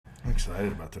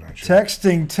excited about tonight's show.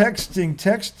 Texting.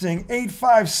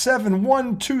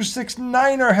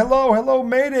 857-1269er. Hello,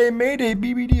 Mayday,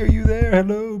 BBD, are you there?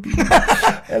 Hello,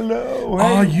 BBD. Hello. Hey,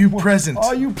 Are you present?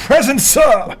 Are you present,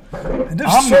 sir? And if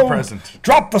Omnipresent. so,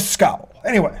 drop the scowl.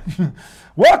 Anyway,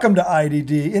 welcome to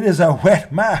IDD. It is a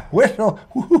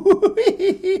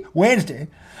Wednesday.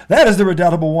 That is the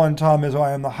redoubtable one, Tom Izzo.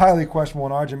 I am the highly questionable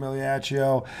one, Arjun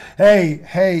Miliaccio.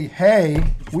 Hey,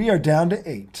 we are down to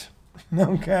 8.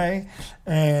 Okay?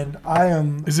 And I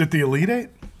am... Is it the Elite Eight?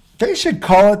 They should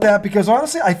call it that because,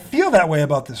 honestly, I feel that way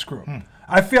about this group.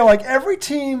 I feel like every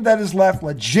team that is left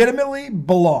legitimately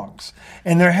belongs.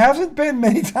 And there hasn't been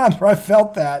many times where I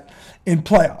felt that in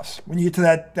playoffs. When you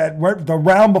get to the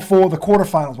round before the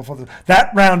quarterfinals,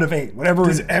 that round of 8, whatever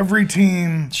Does it is. every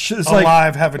team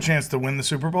alive have a chance to win the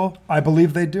Super Bowl? I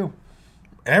believe they do.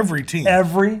 Every team.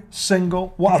 Every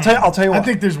single. Well, I'll tell you why. I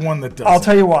think there's one that does. I'll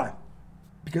tell you why.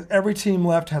 Because every team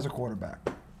left has a quarterback.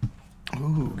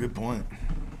 Ooh, good point.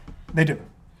 They do.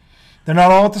 They're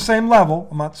not all at the same level.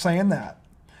 I'm not saying that.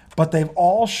 But they've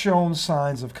all shown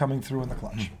signs of coming through in the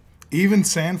clutch. Even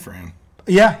San Fran.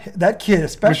 Yeah, that kid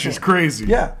especially. Which is crazy.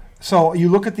 Yeah. So you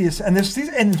look at these, and the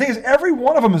thing is, every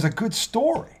one of them is a good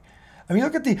story. I mean,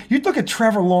 you look at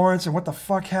Trevor Lawrence and what the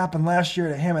fuck happened last year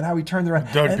to him and how he turned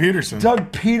around. Doug Peterson,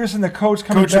 the coach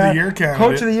coming back. Coach of the Year candidate.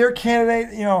 Coach of the Year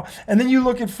candidate, you know. And then you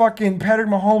look at fucking Patrick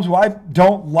Mahomes, who I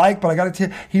don't like, but I got to tell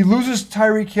you, he loses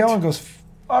Tyreek Hill and goes,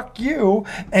 fuck you,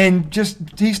 and just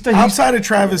he's outside of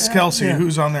Travis Kelce,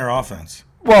 who's on their offense?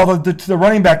 Well, the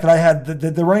running back that I had,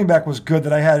 the running back was good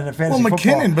that I had in a fantasy football.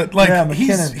 McKinnon, but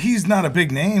he's not a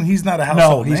big name. He's not a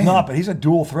household name. No, he's not, but he's a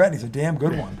dual threat. He's a damn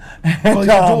good one. Well, he's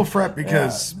a dual threat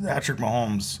because Patrick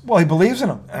Mahomes. Well, he believes in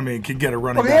him. I mean, could get a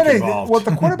running back involved. What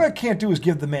the quarterback can't do is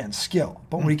give the man skill,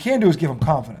 but what he can do is give him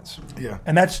confidence. Yeah,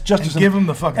 and that's just as give him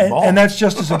the fucking ball. And that's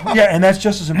just as and that's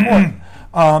just as important.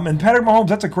 And Patrick Mahomes,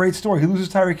 that's a great story. He loses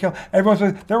Tyreek Hill. Everyone's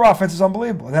like, their offense is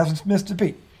unbelievable. It hasn't missed a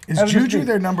beat. Is Juju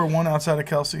their number one outside of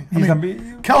Kelce?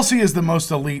 Kelce is the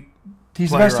most elite.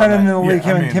 He's the best tight end in the league.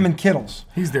 Him and Kittles.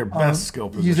 He's their best skill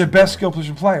position. He's their best skill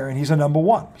position player, and he's a number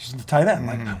one. He's the tight end.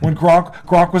 Like when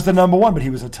Gronk was the number one, but he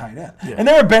was a tight end. Yeah. And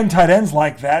there have been tight ends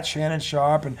like that, Shannon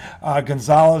Sharp and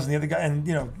Gonzalez and the other guy, and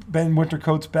Ben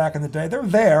Wintercoats back in the day. They're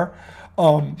there.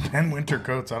 Ben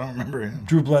Wintercoats, I don't remember him.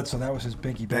 Drew Bledsoe, that was his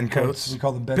binky. Ben Coates. We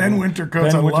called him Ben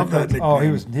Wintercoats. I love that nickname. Oh,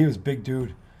 he was a big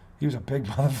dude. He was a big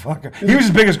motherfucker. He was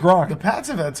as big as Gronk. The Pats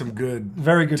have had some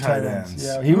very good tight ends.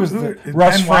 Yeah, he was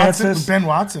Russ Francis. Ben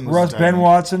Watson. Russ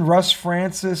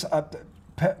Francis.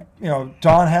 Don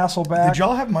Hasselbeck. Did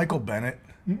y'all have Michael Bennett?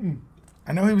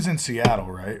 I know he was in Seattle,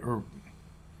 right? Or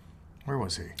where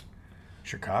was he?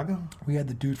 Chicago. We had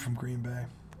the dude from Green Bay.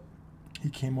 He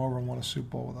came over and won a Super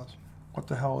Bowl with us. What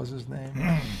the hell is his name?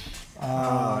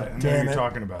 I know who you're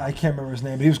talking about. I can't remember his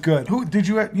name, but he was good. Who did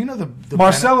you? The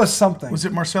Marcellus Bennett? something. Was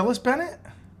it Marcellus Bennett?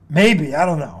 Maybe, I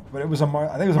don't know, but it was I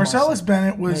think it was Marcellus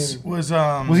Bennett was. Was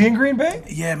he in Green Bay?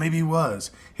 Yeah, maybe he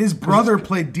was. His brother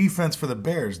played defense for the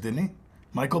Bears, didn't he?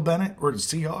 Michael Bennett or the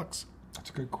Seahawks? That's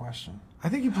a good question. I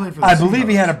think he played for the Seahawks. I believe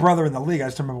he had a brother in the league. I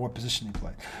just don't remember what position he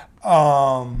played.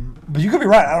 But you could be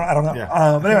right. I don't know.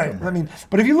 Yeah, but anyway,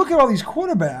 but if you look at all these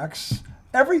quarterbacks,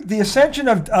 the ascension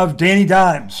of Danny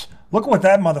Dimes. Look at what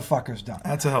that motherfucker's done.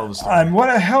 That's a hell of a story. What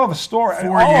a hell of a story.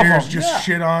 4 years, just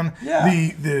shit on.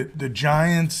 Yeah. The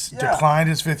Giants declined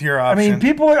his 5th-year option. I mean,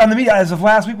 people on the media as of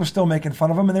last week were still making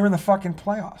fun of him, and they were in the fucking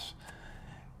playoffs.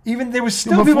 Even there was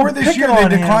still people before this year they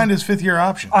declined his 5th-year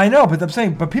option. I know, but I'm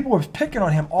saying, people were picking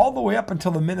on him all the way up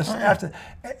until the Minnesota after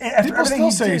people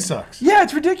still say he sucks. Yeah,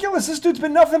 it's ridiculous. This dude's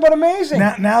been nothing but amazing.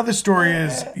 Now the story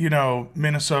is,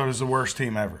 Minnesota's the worst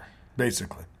team ever,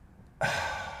 basically.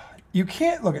 You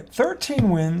can't look at 13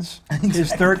 wins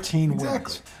is 13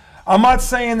 wins. I'm not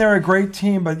saying they're a great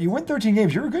team, but you win 13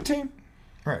 games, you're a good team.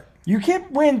 Right. You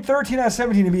can't win 13 out of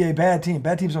 17 to be a bad team.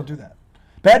 Bad teams don't do that.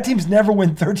 Bad teams never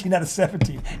win 13 out of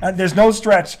 17. There's no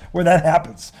stretch where that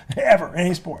happens, ever, in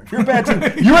any sport. If you're a bad team,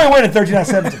 you ain't winning 13 out of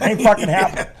 17. Ain't fucking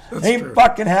happening. Ain't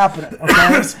fucking happening.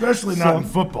 Okay? Especially not in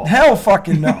football. Hell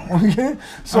fucking no.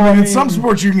 So I mean, in some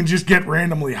sports you can just get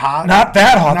randomly hot. Not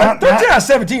that hot. 13 out of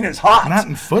 17 is hot. Not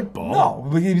in football.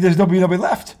 No, there's nobody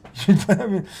left.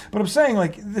 But I'm saying,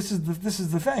 like, this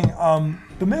is the thing.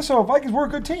 The Minnesota Vikings were a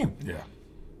good team. Yeah.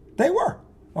 They were.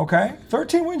 Okay,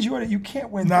 13 wins. You can't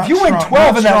win. Not if you win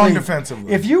 12 in that league,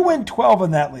 defensively. If you win 12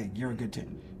 in that league, you're a good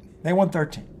team. They won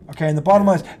 13. Okay, and the bottom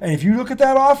line is, and if you look at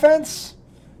that offense,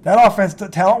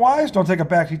 talent-wise, don't take a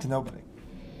backseat to nobody.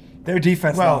 Their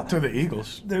defense. To the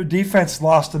Eagles. Their defense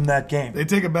lost them that game. They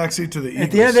take a backseat to the Eagles.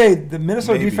 At the end of the day, the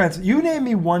Minnesota defense. You name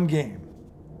me one game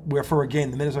where for a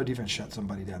game the Minnesota defense shut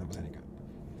somebody down that was any good.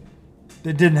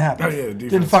 It didn't happen. Oh, yeah,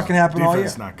 didn't fucking happen all year.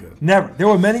 Defense not good. Never. There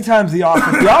were many times the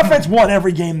offense won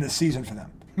every game this season for them.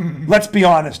 Let's be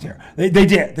honest here. They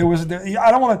did.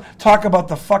 I don't want to talk about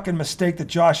the fucking mistake that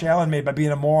Josh Allen made by being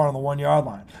a moron on the 1 yard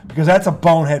line, because that's a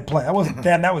bonehead play. That wasn't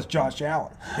them. That was Josh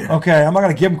Allen. Yeah. Okay, I'm not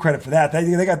going to give them credit for that.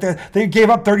 They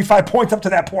gave up 35 points up to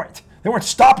that point. They weren't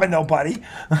stopping nobody.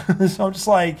 So I'm just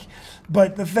like,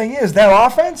 but the thing is, that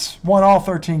offense won all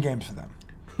 13 games for them.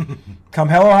 Come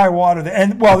hell or high water,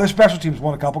 their special teams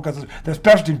won a couple because their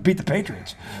special teams beat the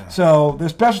Patriots. Yeah. So their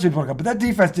special teams won a couple, but that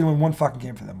defense didn't win one fucking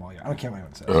game for them all year. I don't care what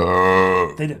anyone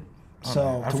says. They did.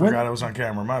 So I forgot I was on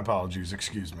camera. My apologies.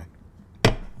 Excuse me.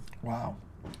 Wow.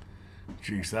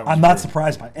 Jeez, that was I'm not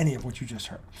surprised by any of what you just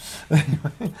heard.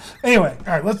 Anyway.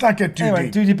 All right, let's not get too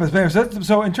deep.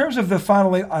 So in terms of the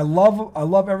final eight, I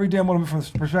love every damn one of them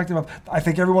from the perspective of, I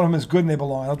think every one of them is good and they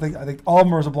belong. I think all of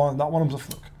them are belong. Not one of them's a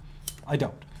fluke. I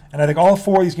don't. And I think all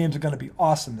four of these games are going to be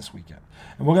awesome this weekend.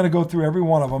 And we're going to go through every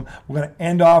one of them. We're going to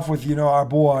end off with, our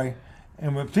boy.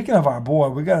 And speaking of our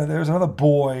boy, there's another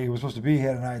boy who was supposed to be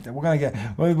here tonight that we're going to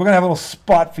have a little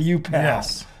spot for you, pal.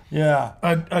 Yes. Yeah.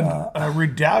 A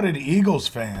redoubted Eagles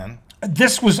fan.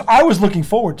 I was looking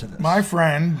forward to this. My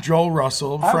friend, Joel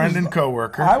Russell, friend and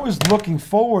coworker. I was looking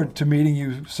forward to meeting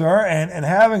you, sir, and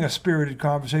having a spirited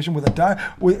conversation with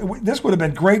this would have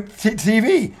been great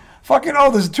TV. Fucking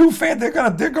there's two fans.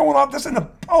 They're going off this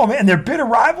man, they're bitter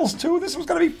rivals too. This was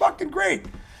gonna be fucking great.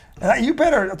 And you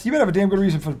better have a damn good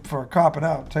reason for copping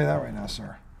out. I'll tell you that right now,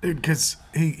 sir. Because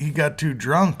he got too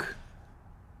drunk.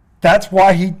 That's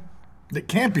why It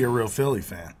can't be a real Philly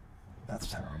fan. That's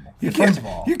terrible. You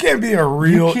can't be a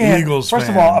real Eagles fan.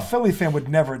 First of all, a Philly fan would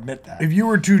never admit that. If you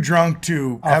were too drunk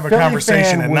to have a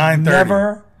conversation at 9:30,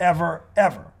 never, ever,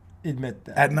 ever admit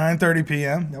that. At 9:30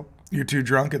 p.m. Nope. You're too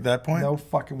drunk at that point? No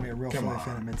fucking way a real Philly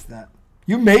fan admits that.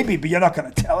 You may be, but you're not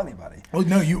going to tell anybody. Well,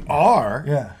 no, you are.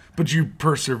 Yeah. But you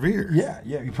persevere. Yeah,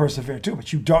 you persevere too,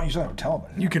 but you don't tell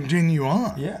anybody. You continue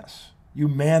on. Yes. You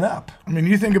man up. I mean,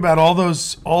 you think about all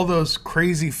those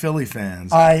crazy Philly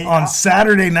fans on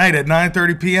Saturday night at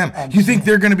 9:30 p.m. You think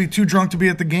they're going to be too drunk to be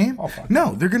at the game? Oh, fuck.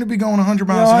 No, they're going to be going 100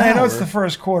 miles an hour. I know it's the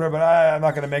first quarter, but I'm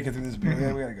not going to make it through this.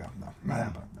 Mm-hmm. We got to go. No, not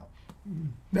happening.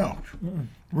 No. Mm-mm.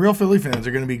 Real Philly fans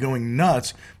are going to be going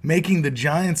nuts, making the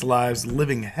Giants' lives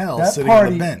living hell sitting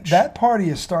on the bench. That party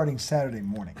is starting Saturday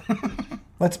morning.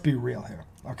 Let's be real here,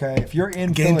 okay? If you're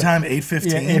in game time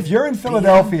 8:15. Yeah, if you're in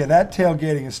Philadelphia, that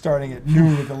tailgating is starting at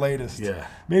noon at the latest. Yeah,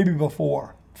 maybe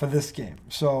before for this game.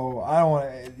 So I don't want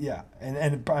to. Yeah, and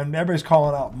everybody's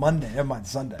calling out Monday. Never mind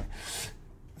Sunday.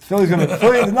 Philly's going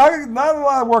to not a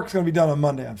lot of work's going to be done on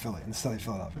Monday on Philly instead of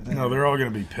Philadelphia. No, they're all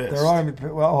going to be pissed. They're all going to be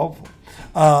pissed. Well,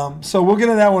 hopefully. So we'll get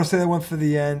into that. I want to say that one for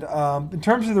the end. In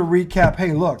terms of the recap,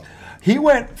 hey, look, he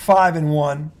went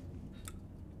 5-1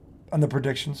 on the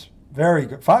predictions. Very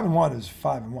good. 5-1 is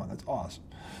 5-1. That's awesome.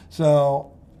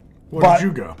 So, what did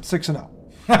you go? 6-0.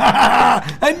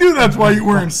 I knew that's why you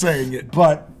weren't saying it.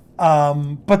 But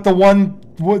the one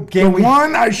game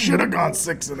I should have gone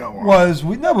 6-0 was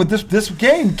but this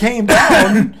game came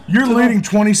down. You're leading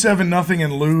 27-0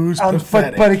 and lose.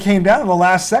 But it came down to the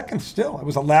last second. Still, it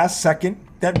was the last second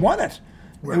that won it.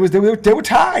 Right. It was they were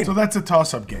tied. So that's a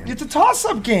toss-up game. It's a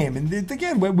toss-up game, and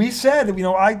again, we said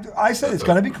I said it's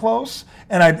going to be close,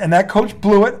 and that coach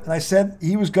blew it, and I said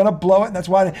he was going to blow it, and that's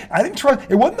why I didn't trust.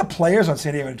 It wasn't the players on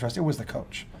San Diego I didn't trust; it was the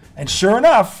coach. And sure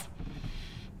enough,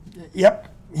 yep.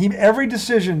 Every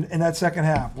decision in that second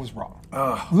half was wrong.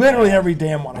 Literally every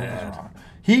damn one of them was wrong.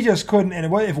 He just couldn't, and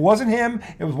if it wasn't him,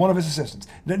 it was one of his assistants.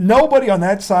 Nobody on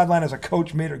that sideline as a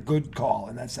coach made a good call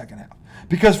in that second half.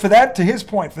 Because to his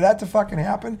point, for that to fucking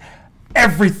happen,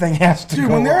 everything has to go.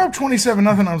 Dude, when they're up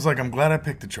 27-0, I was like, I'm glad I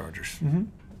picked the Chargers. Mm-hmm.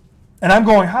 And I'm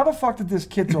going, how the fuck did this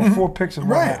kid throw 4 picks in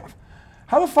one half?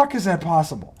 How the fuck is that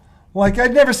possible? Like,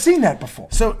 I'd never seen that before.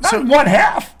 Not in one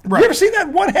half. Right. You ever seen that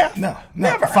in one half? No.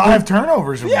 Never. 5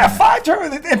 turnovers. 5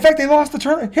 turnovers. In fact, they lost the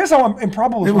turnover. Here's how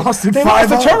improbable it was. They lost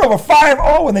the 5-0. turnover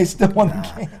 5-0 and they still won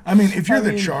the game. I mean, if you're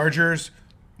the Chargers,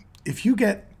 if you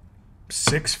get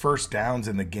 6 first downs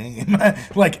in the game,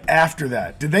 like after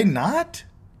that, did they not?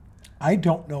 I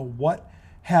don't know what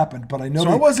happened, but I know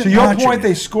to your point,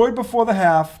 they scored before the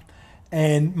half.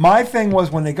 And my thing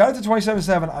was when they got it to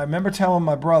 27-7, I remember telling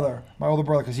my older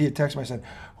brother, because he had texted me, I said,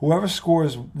 whoever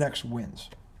scores next wins.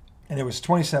 And it was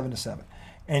 27-7.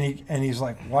 And he's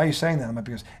like, why are you saying that? I'm like,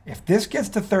 because if this gets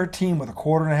to 13 with a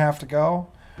quarter and a half to go,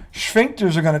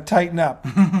 sphincters are going to tighten up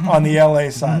on the LA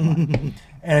sideline.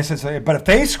 And I said, but if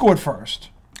they scored first,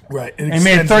 Right. And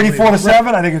made it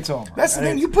 34-7, I think it's over. That's the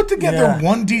thing. You put together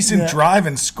one decent drive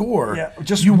and score. Yeah.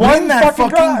 Just you one win that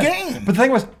fucking game. But the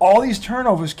thing was, all these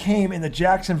turnovers came in the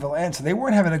Jacksonville end, so they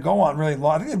weren't having to go on really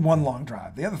long. I think they had one long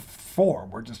drive. The other 4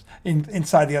 were just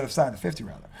inside the other side of the 50,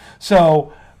 rather.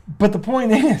 So, but the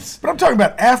point is... But I'm talking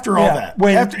about after all that.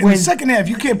 In the second half,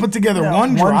 you can't put together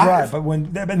one drive. But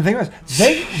the thing was,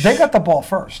 they got the ball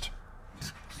first.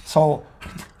 So...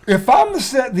 If I'm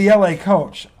the LA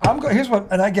coach, here's what,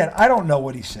 and again, I don't know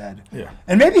what he said. Yeah.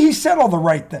 And maybe he said all the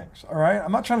right things, all right?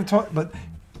 I'm not trying to talk, but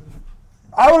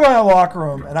I would go in the locker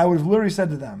room and I would have literally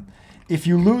said to them, if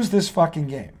you lose this fucking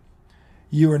game,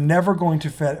 you are never going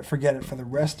to forget it for the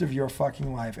rest of your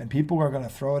fucking life, and people are going to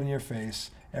throw it in your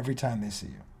face every time they see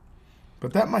you.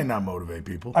 But that might not motivate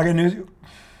people. I got news.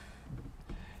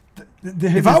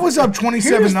 If I was up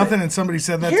 27-0 and somebody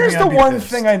said that to me, here's the one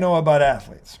thing I know about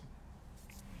athletes.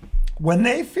 When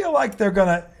they feel like they're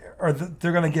gonna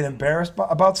get embarrassed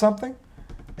about something,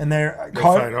 and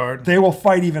fight hard, they will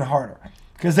fight even harder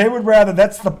because they would rather.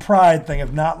 That's the pride thing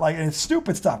of not like, and it's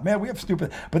stupid stuff, man. We have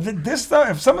stupid, but this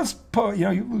stuff. If someone's,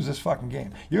 you lose this fucking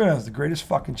game, you're gonna have the greatest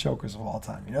fucking chokers of all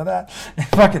time. You know that?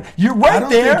 Fucking, you're right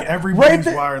there. I don't think everybody's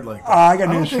wired like that. I got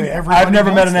news for you. I've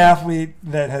never met an athlete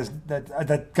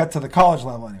that got to the college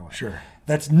level anyway. Sure,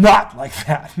 that's not like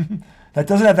that. That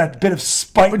doesn't have that bit of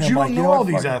spite. But in you them, don't know all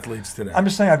these athletes today. I'm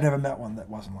just saying I've never met one that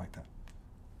wasn't like that.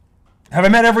 Have I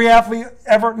met every athlete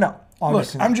ever? No. Look,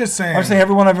 I'm just saying. I'm saying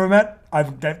everyone I've ever met,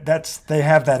 they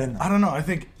have that in them. I don't know. I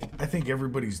think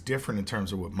everybody's different in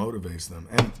terms of what motivates them.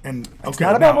 And it's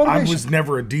not about motivation. I was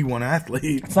never a D1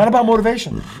 athlete. It's not about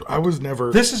motivation. I was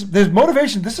never. There's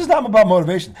motivation. This is not about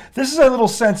motivation. This is a little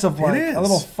sense of like a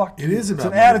little fuck. It is about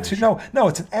an attitude. No,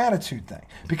 it's an attitude thing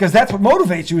because that's what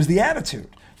motivates you is the attitude.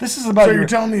 This is about. So you're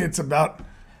telling me it's about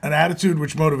an attitude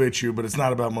which motivates you, but it's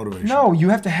not about motivation. No, you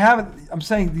have to have it. I'm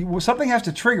saying something has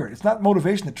to trigger it. It's not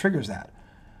motivation that triggers that.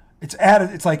 It's added.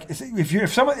 It's like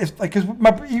if someone is like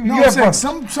because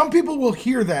some people will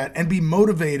hear that and be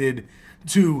motivated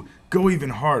to go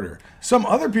even harder. Some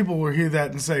other people will hear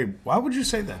that and say, "Why would you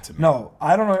say that to me?" No,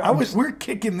 I don't know. We're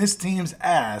kicking this team's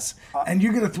ass, and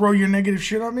you're gonna throw your negative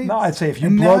shit on me. No, I'd say if you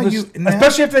blow this,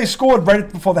 especially if they scored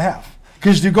right before the half.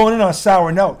 Because you're going in on a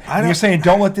sour note. You're saying,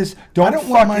 don't let this. I don't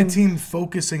want my team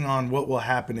focusing on what will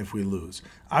happen if we lose.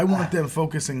 I want them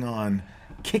focusing on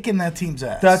kicking that team's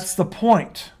ass. That's the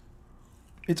point.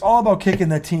 It's all about kicking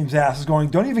that team's ass.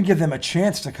 Don't even give them a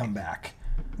chance to come back.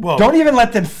 Well, don't even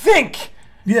let them think.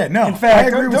 Yeah, no. In fact, I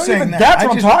agree with saying that. That's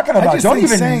what I'm talking about. I just think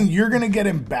saying you're going to get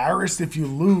embarrassed if you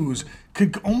lose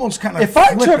could almost kind of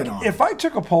flip it on. If I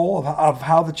took a poll of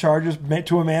how the Chargers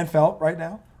to a man felt right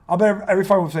now, I'll bet every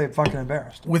fucking would say fucking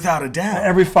embarrassed. Without a doubt.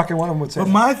 Every fucking one of them would say that.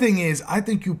 But my thing is, I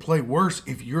think you play worse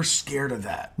if you're scared of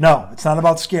that. No, it's not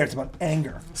about scared. It's about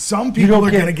anger. Some people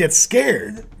are going to get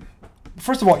scared.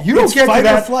 First of all, you don't get to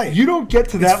that. Flight. You don't get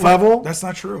to that level. That's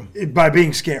not true. By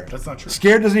being scared. That's not true.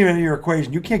 Scared doesn't even enter your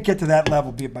equation. You can't get to that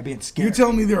level by being scared. You're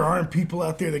telling me there aren't people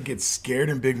out there that get scared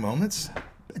in big moments?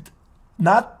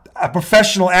 Not a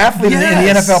professional athlete in the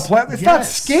NFL player. It's not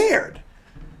scared.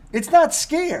 It's not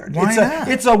scared. Why not?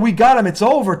 It's a we got him, it's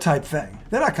over type thing.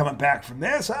 They're not coming back from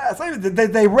this.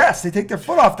 They rest. They take their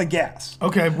foot off the gas.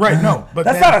 Okay, right. No, but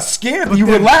that's not a scare. You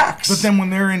relax. But then when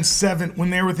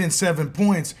they're within 7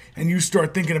 points, and you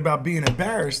start thinking about being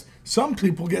embarrassed, some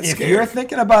people get scared. If you're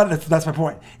thinking about it, that's my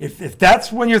point. If that's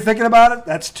when you're thinking about it,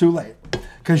 that's too late.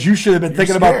 Because you should have been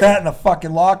thinking about that in the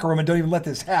fucking locker room and don't even let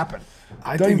this happen.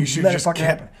 I think you should just keep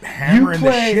hammering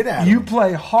the shit out of them. You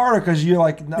play harder because you're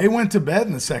like... They went to bed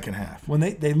in the second half. When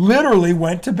they literally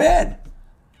went to bed.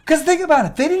 Because think about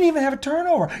it. They didn't even have a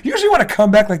turnover. Usually when a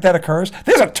comeback like that occurs,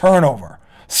 there's a turnover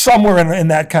somewhere in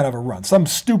that kind of a run. Some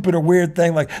stupid or weird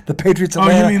thing like the Patriots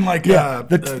Atlanta. Oh, you mean like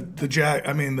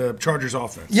the Chargers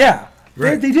offense? Yeah.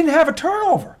 Right. They didn't have a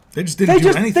turnover. They just didn't do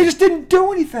anything. They just didn't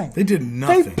do anything. They did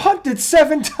nothing. They punted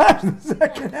 7 times in the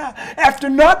second half after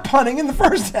not punting in the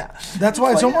first half. That's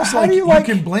why it's almost like you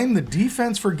can blame the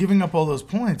defense for giving up all those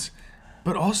points,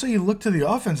 but also you look to the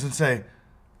offense and say,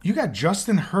 you got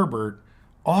Justin Herbert,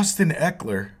 Austin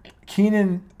Eckler,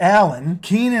 Keenan Allen.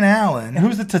 And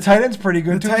who's the tight end's pretty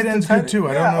good. The tight end's good too.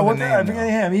 I don't know the name. I forget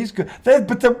him. He's good.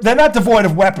 But they're not devoid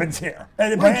of weapons here.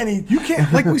 You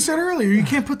can't, like we said earlier, you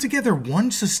can't put together one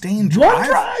sustained drive. One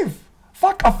drive.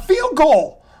 Fuck, a field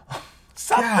goal.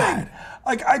 Something. God.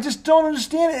 Like, I just don't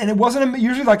understand it. And it wasn't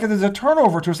usually like there's a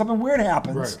turnover or something weird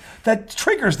happens that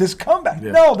triggers this comeback.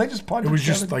 Yeah. No, they just punted. It was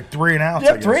just like 3 and out.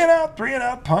 Yeah, 3 and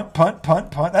out, punt.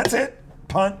 That's it.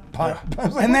 punt.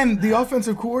 And then the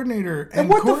offensive coordinator and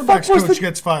what the fuck quarterbacks was coach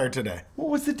gets fired today. What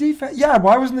was the defense? Yeah,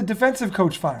 why wasn't the defensive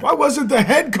coach fired? Why wasn't the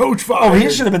head coach fired? Oh, he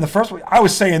should have been the first one. I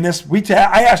was saying this.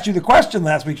 I asked you the question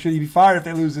last week. Should he be fired if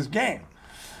they lose this game?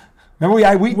 Remember,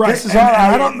 right. This is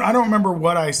I don't remember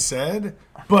what I said,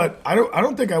 but I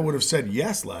don't think I would have said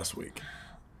yes last week.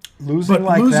 Losing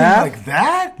like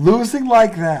that? Losing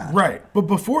like that. Right. But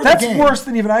before That's the game. worse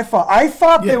than even I thought. I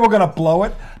thought they were going to blow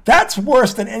it. That's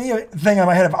worse than anything in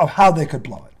my head of how they could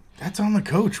blow it. That's on the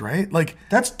coach, right? Like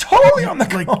that's totally on the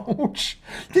coach.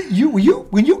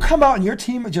 When you come out and your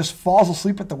team just falls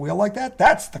asleep at the wheel like that,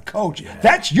 that's the coach.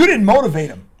 Yeah. You didn't motivate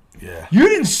them. Yeah. You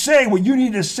didn't say what you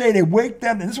needed to say to wake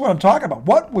them. And this is what I'm talking about.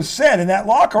 What was said in that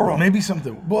locker room? Well, maybe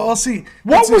something. Well, I'll see.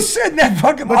 What was said in that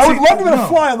fucking? I would love to be a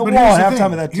fly on the wall at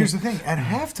halftime of that team. Here's the thing. At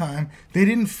halftime, they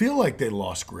didn't feel like they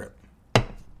lost grip.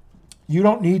 You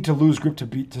don't need to lose grip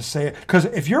to say it. Because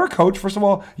if you're a coach, first of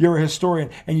all, you're a historian,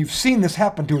 and you've seen this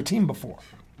happen to a team before.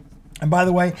 And by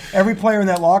the way, every player in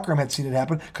that locker room had seen it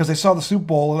happen because they saw the Super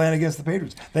Bowl land against the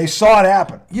Patriots. They saw it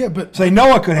happen. Yeah, but so they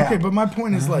know it could happen. Okay, but my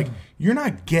point is you're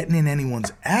not getting in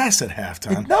anyone's ass at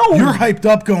halftime. No, you're hyped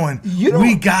up, going,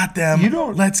 "We got them.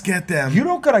 Let's get them." You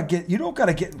don't gotta get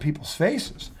in people's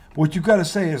faces. What you gotta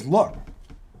say is, look,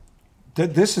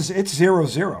 it's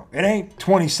 0-0. It ain't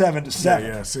 27-7.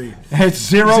 Yeah. See,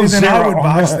 it's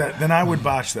 0-0. Then I would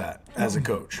botch that as a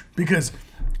coach because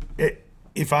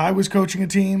if I was coaching a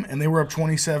team and they were up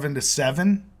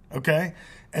 27-7, okay,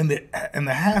 and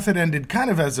the half had ended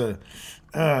kind of as a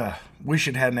wish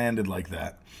it hadn't ended like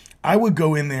that, I would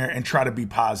go in there and try to be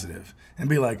positive and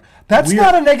be like, that's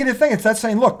not a negative thing. It's that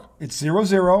saying, look, it's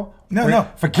 0-0. No.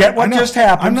 Forget what just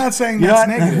happened. I'm not saying that's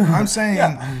negative.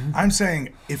 I'm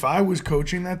saying if I was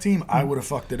coaching that team, I would have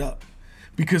fucked it up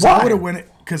because I would have won it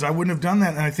because I wouldn't have done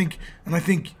that. And I think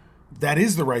that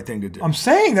is the right thing to do. I'm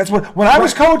saying that's what when I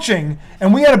was coaching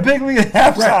and we had a big lead at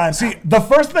halftime. Right. See, the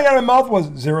first thing out of my mouth was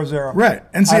 0-0. Right.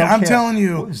 And see, I'm telling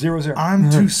you, 0-0. I'm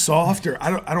too soft, or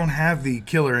I don't have the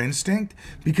killer instinct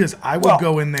because I would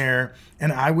go in there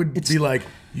and I would be like,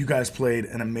 you guys played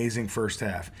an amazing first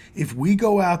half. If we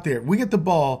go out there, we get the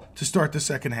ball to start the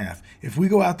second half. If we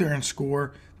go out there and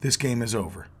score, this game is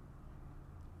over.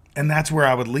 And that's where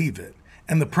I would leave it.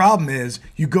 And the problem is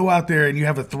you go out there and you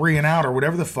have a 3-and-out or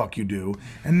whatever the fuck you do,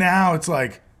 and now it's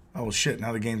like, oh shit,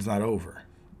 now the game's not over.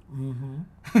 Mm-hmm.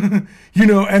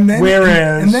 And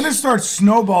then it starts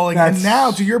snowballing, and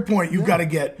now to your point, you've got to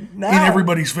get in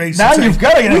everybody's face. Now you've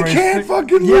got to get in everybody's face. We can't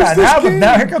fucking lose this game.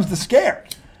 Now here comes the scare.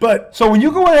 But so when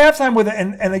you go in halftime with it,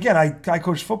 and again, I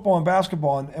coached football and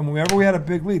basketball, and whenever we had a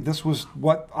big lead, this was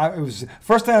it was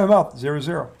first time in my mouth,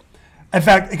 0-0. In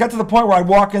fact, it got to the point where I'd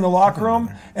walk in the locker room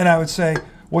and I would say,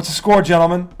 "What's the score,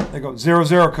 gentlemen?" They go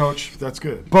 0-0, coach. That's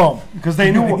good. Boom, because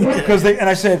they knew and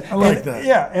I said, I like that.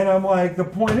 Yeah, and I'm like, the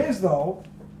point is though,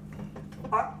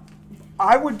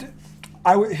 I would.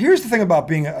 Here's the thing about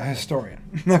being a historian.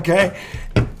 Okay,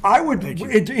 I would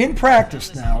in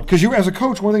practice now, because you as a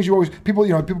coach, one of the things you always Bill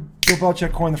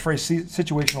Belichick coined the phrase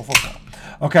situational football.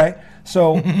 Okay,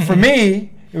 so for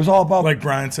me, it was all about, like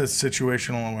Brian says,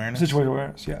 situational awareness. Situational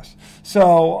awareness, yes.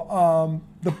 So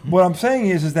what I'm saying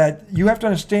is that you have to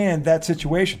understand that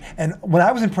situation. And when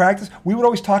I was in practice, we would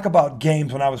always talk about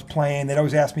games when I was playing. They'd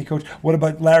always ask me, Coach, what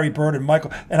about Larry Bird and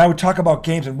Michael? And I would talk about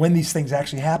games and when these things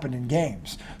actually happened in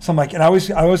games. So I'm like, and it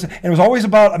was always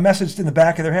about a message in the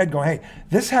back of their head going, hey,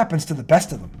 this happens to the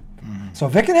best of them. Mm-hmm. So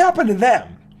if it can happen to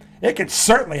them, it could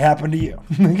certainly happen to you.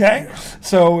 Okay,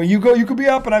 so you could be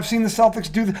up, and I've seen the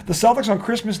Celtics do the Celtics on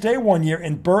Christmas Day one year,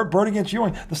 and Bird against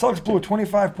Ewing. The Celtics blew a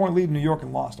 25-point lead in New York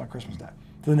and lost on Christmas Day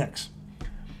to the Knicks.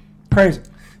 Crazy.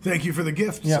 Thank you for the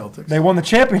gift, Celtics. They won the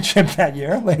championship that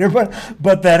year later,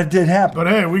 but that it did happen. But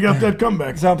hey, we got that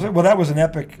comeback. Well, that was an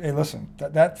epic. Hey, listen,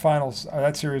 that finals,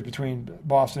 that series between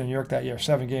Boston and New York that year,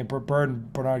 7-game. Bird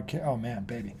and Bernard. Oh man,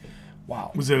 baby,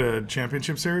 wow. Was it a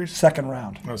championship series? Second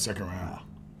round. Oh, second round. Wow.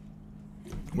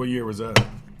 What year was that?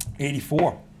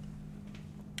 84.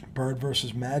 Bird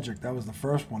versus Magic. That was the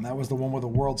first one. That was the one where the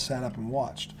world sat up and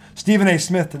watched. Stephen A.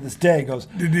 Smith to this day goes,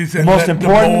 did he say, the most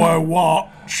important, the boy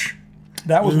watch?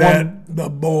 That was Let one. The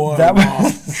boy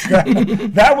watch.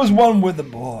 That was one with the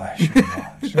boy should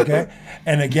watch. Okay,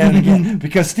 and again,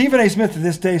 because Stephen A. Smith to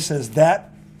this day says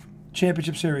that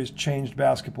championship series changed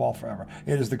basketball forever.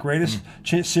 It is the greatest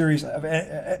series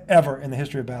ever in the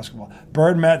history of basketball.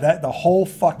 Bird met the whole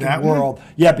fucking world. One?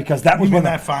 Yeah, because that was when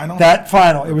that final. That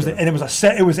final. It was and it was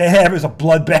it was a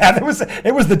bloodbath.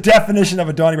 It was the definition of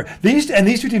a Donnie. These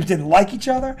two teams didn't like each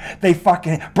other. They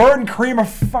fucking Bird and Kareem are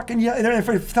fucking yelling. They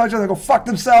tell each other to go fuck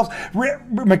themselves.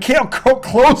 Mikhail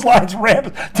clotheslines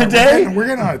ramp today. We're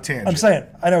getting on a tangent. I'm saying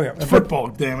I know you're football.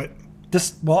 Damn it.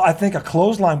 I think a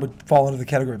clothesline would fall into the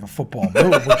category of a football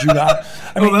move, would you not?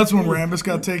 I mean, that's when Rambis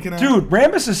got taken out? Dude,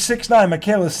 Rambis is 6'9",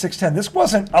 Mikhail is 6'10". This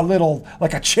wasn't a little,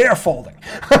 like a chair folding.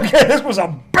 Okay, this was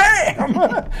a bam!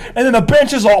 And then the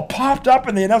benches all popped up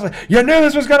and the announcer, you knew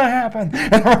this was going to happen.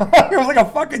 And it was like a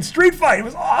fucking street fight. It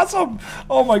was awesome.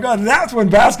 Oh, my God. And that's when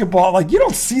basketball, like, you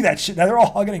don't see that shit. Now they're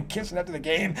all hugging and kissing after the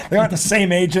game. They got the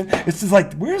same agent. It's just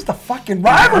like, where's the fucking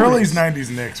rivalry? Early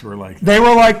 90s Knicks were like that. They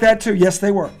were like that, too. Yes,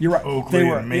 they were. You're right. Oakley they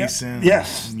were. And Mason,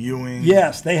 yes, Ewing.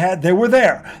 Yes, they were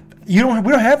there. We don't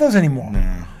have those anymore.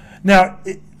 No. Now,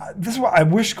 this is why I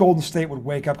wish Golden State would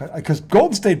wake up, because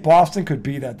Golden State Boston could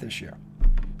be that this year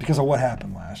because of what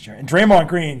happened last year. And Draymond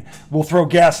Green will throw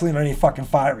gasoline on any fucking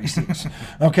fire he sees.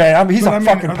 Okay, he's a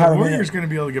fucking Are the Warriors going to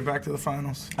be able to get back to the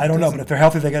finals? I don't know, but if they're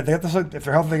healthy, they got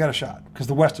a shot because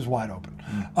the West is wide open.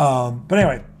 But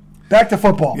anyway. Back to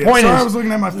football. Yeah, Point is, I was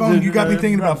looking at my phone. You got me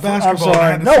thinking about basketball.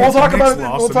 I'm sorry. No, we'll talk about it.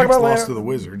 We'll talk about it later. Lost to the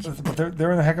Wizards. But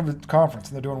they're in a heck of a conference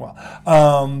and they're doing well.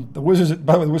 The Wizards,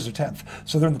 by the way, the Wizards are 10th,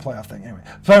 so they're in the playoff thing anyway.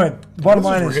 So anyway, the bottom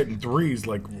line is we're hitting threes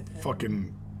like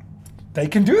fucking. They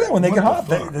can do that when they get hot.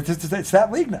 It's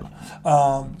that league now.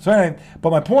 So anyway,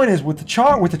 but my point is with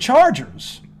the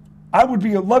Chargers. I would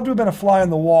love to have been a fly on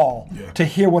the wall to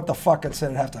hear what the fuck it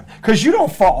said at halftime, because you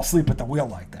don't fall asleep at the wheel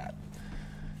like that.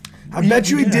 I bet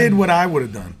you he did what I would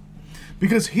have done.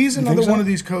 Because he's another one of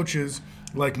these coaches,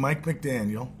 like Mike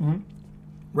McDaniel,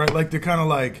 right? Like the kind of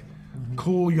like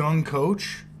cool young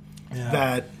coach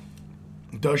that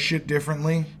does shit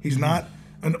differently. He's not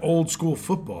an old school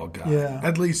football guy. Yeah.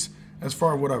 At least as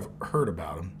far as what I've heard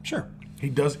about him. Sure.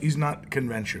 He's not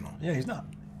conventional. Yeah, he's not.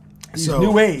 He's so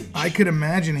new age. I could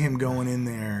imagine him going in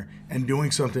there and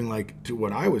doing something like to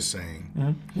what I was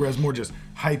saying, whereas more just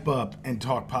hype up and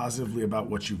talk positively about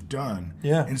what you've done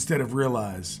instead of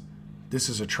realize this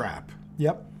is a trap.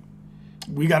 Yep.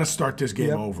 We got to start this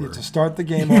game over. To start the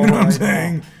game you over. Know what I'm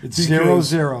saying? It's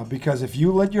 0-0 because if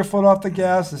you let your foot off the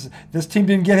gas, this team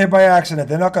didn't get hit by accident.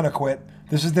 They're not going to quit.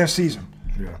 This is their season.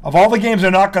 Yeah. Of all the games they're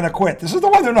not going to quit, this is the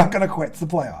one they're not going to quit. It's the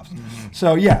playoffs.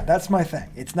 So yeah, that's my thing.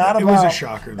 It's not about. It was a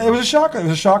shocker. Though. It was a shocker. It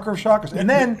was a shocker of shockers. And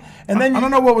then I don't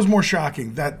know what was more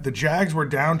shocking, that the Jags were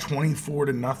down 24-0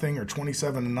 or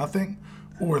 27-0,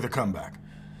 or the comeback.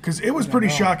 Because it was pretty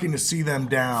shocking to see them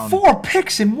down 4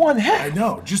 picks in one half. I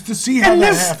know, just to see how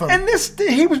that half.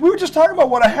 We were just talking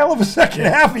about what a hell of a second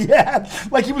half he had.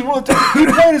 Like he was willing to. He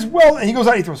played as well, and he goes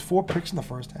out. He throws 4 picks in the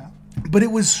first half. But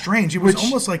it was strange. It was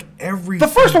almost like every. The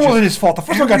first one wasn't his fault. The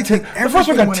first one got tipped. The first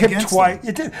one got tipped twice.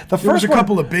 It did. There was a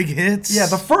couple of big hits. Yeah,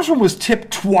 the first one was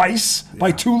tipped twice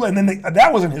by 2, and then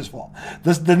that wasn't his fault.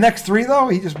 The next 3 though,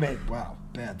 he just made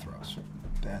bad throws.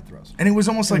 And it was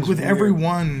almost like with every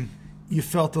one, you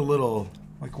felt a little.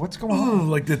 Like, what's going on?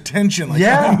 Like the tension. Like,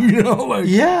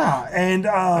 and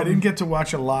I didn't get to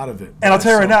watch a lot of it. And I'll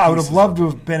tell you right now, I would have loved to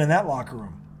have been in that locker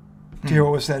room to hear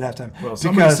what was said at halftime. Well,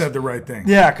 somebody said the right thing.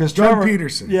 Yeah, because Trevor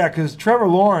Peterson. Yeah, because Trevor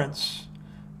Lawrence.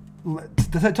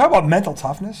 Talk about mental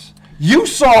toughness. You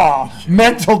saw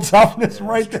mental toughness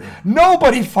right there. True.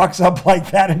 Nobody fucks up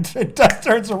like that and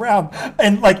turns around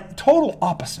and like total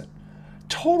opposite.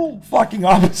 Total fucking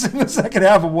opposite in the second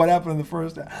half of what happened in the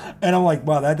first half. And I'm like,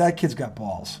 wow, that kid's got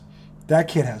balls. That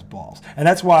kid has balls. And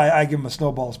that's why I give him a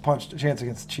snowball's punch chance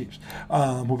against the Chiefs,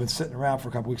 who've been sitting around for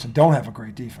a couple weeks and don't have a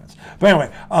great defense. But anyway,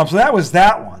 so that was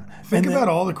that one. Think about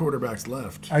all the quarterbacks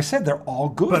left. I said they're all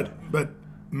good. But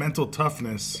mental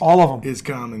toughness all of them is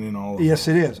common in all of them. Yes,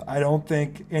 it is. I don't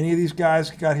think any of these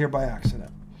guys got here by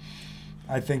accident.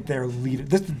 I think they're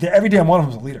leaders. Every damn one of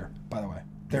them is a leader, by the way.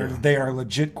 They are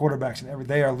legit quarterbacks, and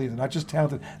they are leaders, not just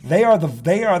talented. They are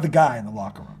the guy in the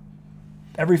locker room.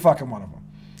 Every fucking one of them.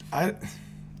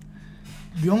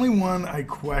 The only one I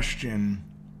question,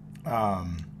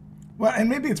 and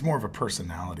maybe it's more of a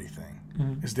personality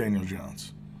thing, is Daniel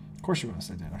Jones. Of course you want to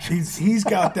say Daniel. He's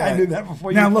got that. I knew that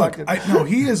before. Now look,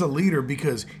 he is a leader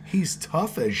because he's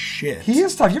tough as shit. He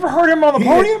is tough. You ever heard him on the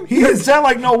podium? He doesn't sound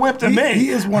like no wimp to me. He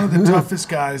is one of the toughest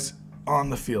guys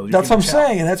on the field. That's what I'm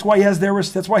saying, and that's why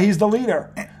that's why he's the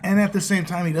leader. And at the same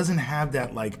time, he doesn't have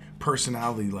that like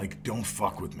personality, like don't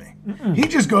fuck with me. He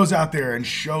just goes out there and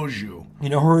shows you. You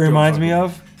know who he reminds me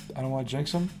of? I don't want to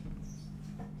jinx him.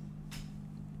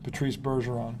 Patrice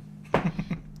Bergeron.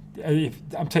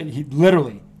 I'm telling you, he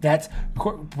literally,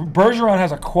 Bergeron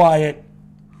has a quiet,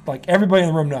 like everybody in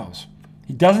the room knows.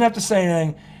 He doesn't have to say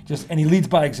anything, and he leads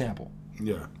by example.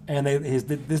 Yeah. And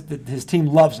his team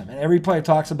loves him. And every player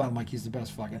talks about him like he's the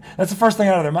best fucking. That's the first thing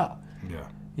out of their mouth. Yeah.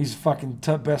 He's fucking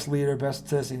best leader, best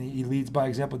this, and he leads by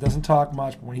example. Doesn't talk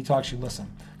much, but when he talks, you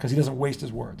listen because he doesn't waste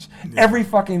his words. Yeah. Every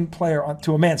fucking player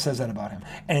to a man says that about him.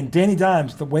 And Danny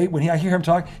Dimes, I hear him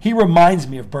talk, he reminds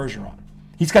me of Bergeron.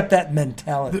 He's got that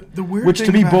mentality, the weird which thing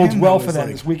to me about bodes him, well though, for them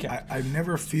like, this weekend. I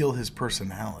never feel his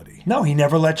personality. No, he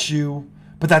never lets you.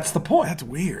 But that's the point. That's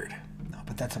weird. No,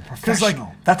 but that's a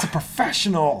professional. That's a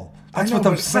professional. That's what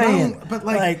I'm saying. But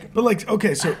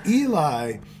okay, so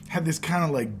Eli had this kind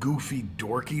of like goofy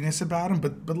dorkiness about him,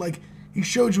 but like he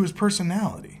showed you his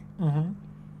personality. Mm-hmm.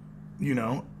 You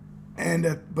know,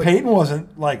 and but Peyton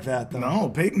wasn't like that though. No,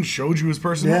 Peyton showed you his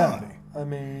personality. Yeah, I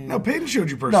mean, no, Peyton showed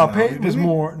you personality. No, Peyton was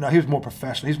more. No, he was more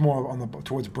professional. He's more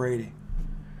towards Brady.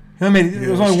 I mean, there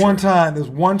was only one time. There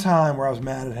was one time where I was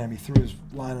mad at him. He threw his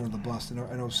line under the bus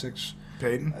in 06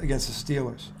 Peyton against the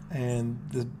Steelers, and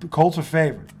the Colts are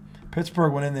favored.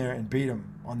 Pittsburgh went in there and beat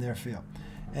him on their field.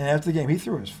 And after the game, he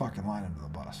threw his fucking line under the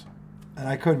bus. And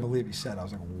I couldn't believe he said it. I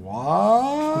was like,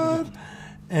 what?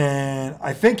 And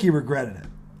I think he regretted it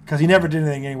because he never did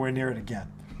anything anywhere near it again.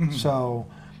 So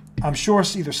I'm sure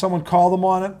either someone called him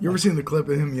on it. You ever seen the clip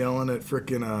of him yelling at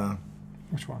frickin'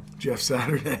 which one? Jeff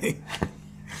Saturday?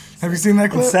 Have you seen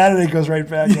that clip? And Saturday goes right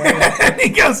back. Yeah. he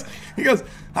goes,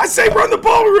 I say run the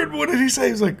ball. What did he say?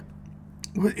 He's like,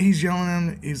 he's yelling at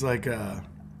him. He's like,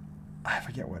 I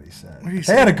forget what he said.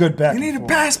 They had a good bet. You need a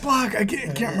pass block. I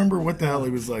can't remember what the hell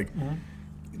he was like. Mm-hmm.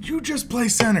 You just play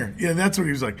center. Yeah, that's what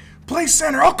he was like. Play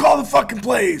center. I'll call the fucking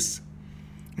plays.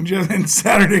 And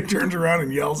Saturday turns around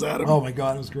and yells at him. Oh, my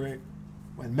God. It was great.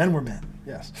 When men were men.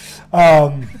 Yes.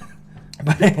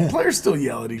 But players still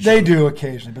yell at each other. They do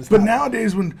occasionally. But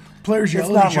nowadays when players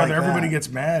yell at each other, like everybody gets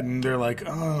mad and they're like,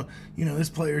 oh, this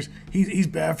player's, he's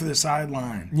bad for the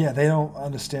sideline. Yeah, they don't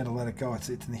understand to let it go. It's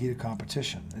in the heat of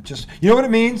competition. It just, you know what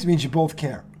it means? It means you both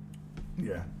care.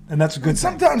 Yeah. And that's a good thing.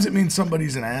 Sometimes it means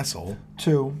somebody's an asshole.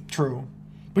 True.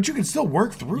 But you can still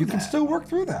work through that. You can still work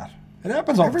through that. It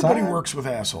happens all the time. Everybody works with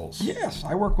assholes. Yes,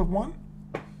 I work with one.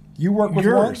 You work with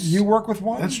Yours. one. You work with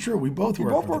one. That's true. We both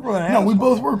work with an asshole. No, we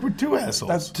both work with two assholes.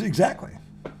 That's exactly.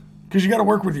 Because you got to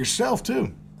work with yourself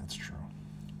too. That's true.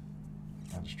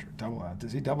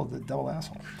 Does he double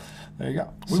asshole? There you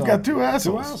go. We've got two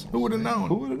assholes. Who would have known?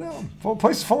 Who would have known?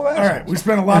 Place full of assholes. All right, we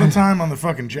spent a lot of time on the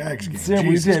fucking Jags game. Yeah,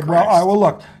 we did. Well, all right, well,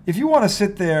 look, if you want to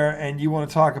sit there and you want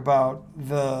to talk about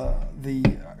the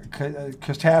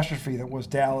catastrophe that was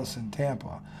Dallas and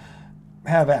Tampa,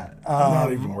 have at it.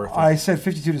 Not even worth it. I said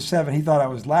 52-7. He thought I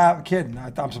was kidding.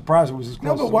 I'm surprised it was as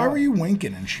close. No, but why were you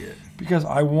winking and shit? Because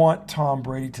I want Tom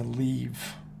Brady to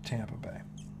leave Tampa Bay.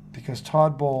 Because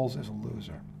Todd Bowles is a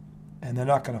loser, and they're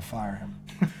not going to fire him.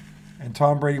 And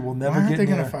Tom Brady will never Why aren't get they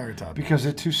going to fire Todd? Because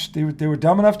they were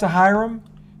dumb enough to hire him.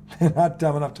 They're not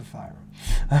dumb enough to fire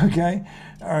him. Okay?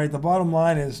 All right, the bottom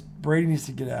line is Brady needs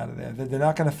to get out of there. They're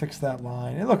not going to fix that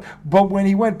line. And look, but when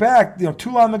he went back,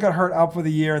 two linemen got hurt out for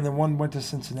the year, and then one went to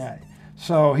Cincinnati.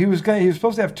 So he was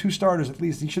supposed to have two starters at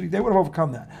least. They would have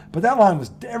overcome that. But that line was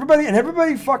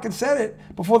everybody fucking said it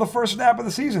before the first snap of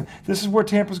the season. This is where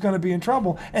Tampa's going to be in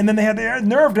trouble. And then they had the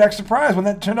nerve to act surprised when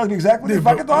that turned out to be exactly what they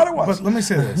fucking thought it was. But let me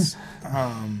say this.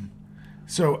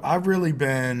 So I've really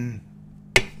been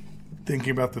thinking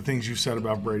about the things you've said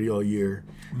about Brady all year.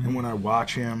 Mm-hmm. And when I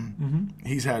watch him,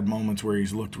 he's had moments where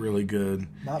he's looked really good.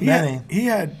 Not many. He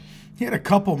had a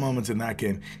couple moments in that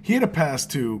game. He had a pass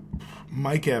to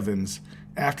Mike Evans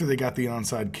after they got the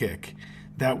onside kick.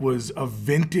 That was a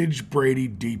vintage Brady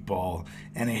deep ball,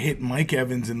 and it hit Mike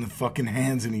Evans in the fucking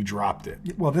hands, and he dropped it.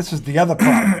 Well, this is the other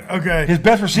problem. Okay. His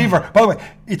best receiver, by the way,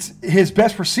 it's his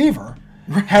best receiver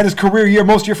had his career year,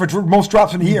 most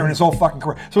drops in the year in his whole fucking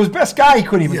career. So his best guy he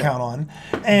couldn't even count on.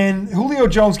 And Julio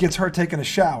Jones gets hurt taking a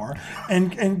shower.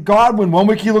 And Godwin, 1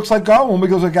 week he looks like Godwin, 1 week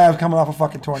he looks like a guy who's coming off a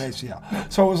fucking torn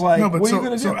ACL. So it was like, what are you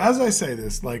going to do? So as I say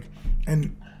this,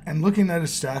 and looking at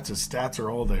his stats are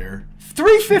all there.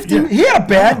 350. Yeah. He had a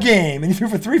bad game, and he threw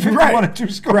for 351 and 2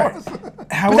 scores. Right.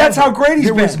 However, but that's how great he's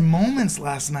been. There was moments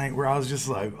last night where I was just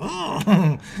like,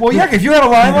 oh. Well, yeah, if you had a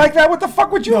line like that, what the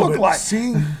fuck would you look like?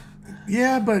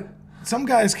 Yeah, but some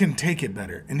guys can take it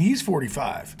better, and he's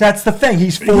 45. That's the thing.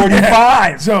 He's 45.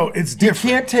 Yeah. So it's different. You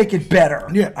can't take it better.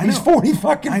 Yeah, I know. He's 40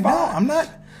 fucking 5. I know. I'm not.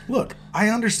 Look, I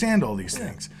understand all these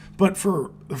things, but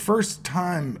for the first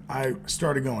time, I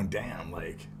started going, damn,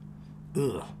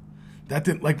 ugh. That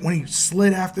didn't like when he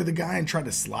slid after the guy and tried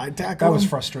to slide tackle. That was him,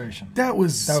 frustration. That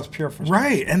was pure frustration.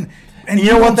 Right, and you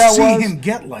know what that see was? him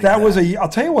get like that. I'll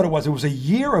tell you what it was. It was a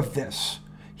year of this.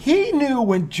 He knew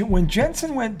when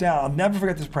Jensen went down. I'll never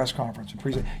forget this press conference.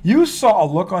 You saw a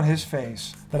look on his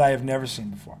face that I have never seen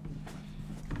before.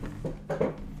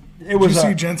 It was. Did you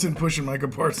see Jensen pushing Micah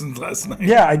Parsons last night?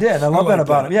 Yeah, I did. I love that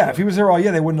about him. Yeah, Yeah, if he was there all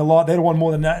year, they wouldn't have lost. They'd have won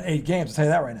more than 8 games. I'll tell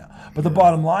you that right now. But the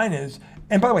bottom line is,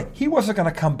 and by the way, he wasn't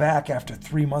going to come back after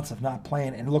 3 months of not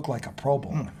playing and look like a Pro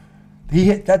Bowler. He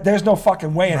hit that. There's no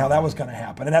fucking way in how that was going to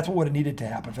happen, and that's what would have needed to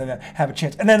happen for them to have a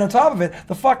chance. And then on top of it,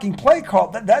 the fucking play call,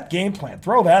 that game plan,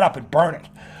 throw that up and burn it.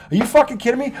 Are you fucking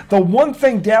kidding me? The one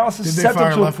thing Dallas has Did they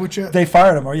fire Leftwich yet? They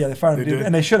fired him. Or yeah, they fired him, did.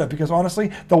 and they should have, because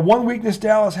honestly, the one weakness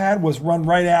Dallas had was run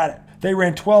right at it. They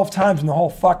ran 12 times in the whole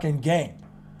fucking game.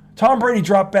 Tom Brady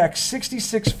dropped back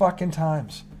 66 fucking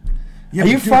times. Yeah, are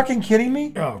you fucking kidding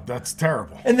me? Oh, that's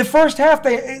terrible. In the first half,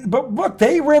 but look,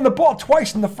 they ran the ball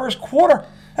twice in the first quarter.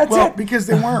 That's it. Because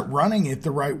they weren't running it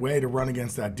the right way to run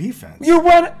against that defense. You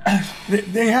run.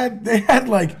 They had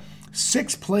like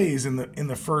 6 plays in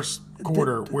the first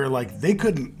quarter where like they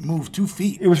couldn't move 2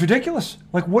 feet. It was ridiculous.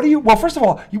 Like, what do you? Well, first of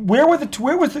all, where was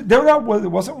the? There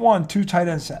wasn't 1 2 tight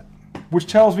end set, which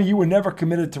tells me you were never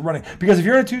committed to running. Because if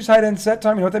you're in a 2 tight end set,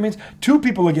 Tom, you know what that means? 2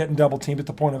 people are getting double teamed at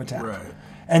the point of attack. Right.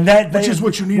 And which is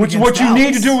what you need. Which is what you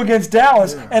need to do against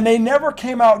Dallas. Yeah. And they never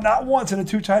came out not once in a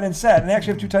 2 tight end set. And they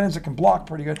actually have 2 tight ends that can block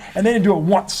pretty good. And they didn't do it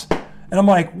once. And I'm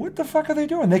like, what the fuck are they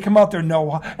doing? They come out there and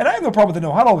I have no problem with the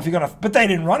no huddle if you're gonna, but they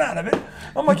didn't run out of it.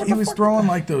 I'm like, he was throwing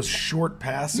like those short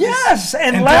passes. Yes,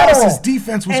 and lateral. Dallas's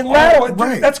defense was lateral.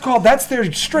 Right. That's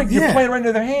their strength. You're playing right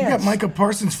into their hands. You got Micah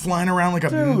Parsons flying around like a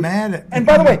mad. And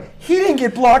by the way, he didn't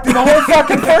get blocked in the whole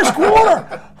fucking first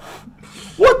quarter.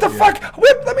 What the fuck?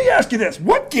 Let me ask you this.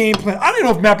 What game plan? I don't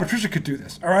know if Matt Patricia could do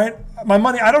this, all right? My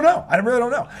money, I don't know. I really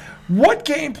don't know. What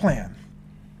game plan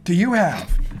do you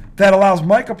have that allows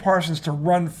Micah Parsons to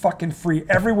run fucking free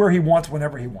everywhere he wants,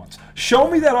 whenever he wants?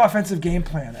 Show me that offensive game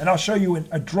plan, and I'll show you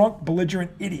a drunk, belligerent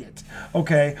idiot,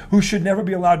 okay, who should never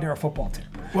be allowed near a football team.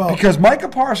 Well, because Micah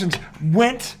Parsons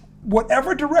went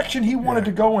whatever direction he wanted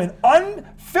to go in,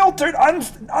 unfiltered,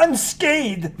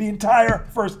 unscathed the entire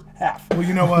first half. Well,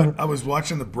 you know what? I was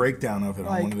watching the breakdown of it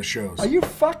on one of the shows. Are you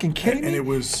fucking kidding me? And it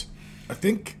was, I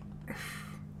think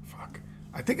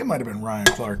it might have been Ryan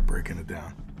Clark breaking it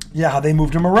down. Yeah, how they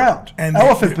moved him around. And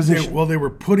elephant position. They were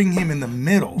putting him in the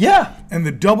middle. Yeah. And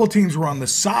the double teams were on the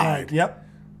side. Right. Yep.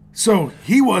 So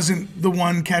he wasn't the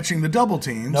one catching the double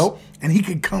teams. Nope. And he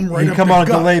could come right up. He come on a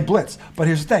delayed blitz. But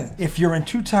here's the thing: if you're in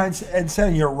 2 times and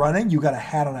setting, you're running, you got a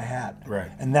hat on a hat.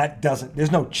 Right. And that doesn't.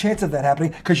 There's no chance of that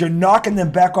happening because you're knocking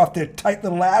them back off their tight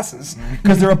little asses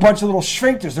because they're a bunch of little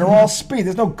shrinkers. They're all speed.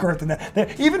 There's no girth in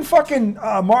that. Even fucking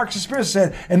Mark Spears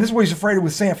said, and this is what he's afraid of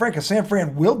with San Fran, because San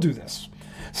Fran will do this.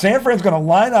 San Fran's going to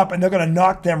line up and they're going to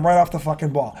knock them right off the fucking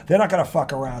ball. They're not going to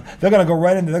fuck around. They're going to go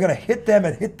right in there. They're going to hit them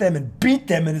and beat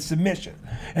them into submission.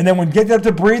 And then when get them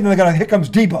to breathe, then they're going to, here comes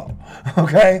Debo.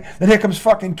 Okay? Then here comes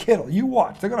fucking Kittle. You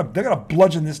watch. They're going to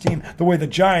bludgeon this team the way the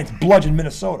Giants bludgeon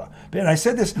Minnesota. And I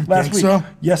said this last week. So?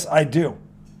 Yes, I do.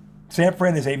 San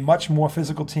Fran is a much more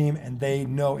physical team, and they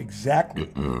know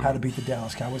exactly how to beat the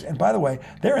Dallas Cowboys. And by the way,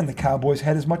 they're in the Cowboys'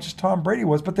 head as much as Tom Brady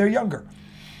was, but they're younger.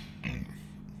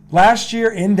 Last year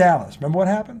in Dallas, remember what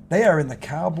happened? They are in the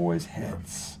Cowboys'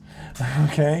 heads,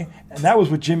 okay? And that was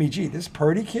with Jimmy G. This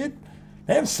Purdy kid,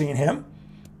 they haven't seen him.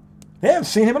 They haven't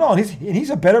seen him at all. He's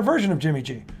a better version of Jimmy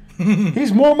G.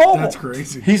 He's more mobile. That's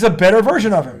crazy. He's a better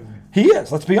version of him. He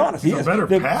is, let's be honest. He's a better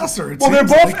passer. Well, they're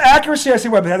both accuracy, I see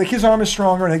why, but I think his arm is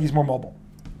stronger, and I think he's more mobile.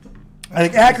 I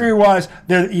think accuracy-wise,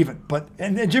 they're even.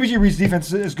 And Jimmy G Reed's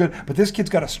defense is good, but this kid's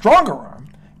got a stronger arm,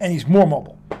 and he's more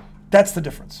mobile. That's the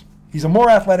difference. He's a more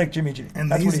athletic Jimmy G. And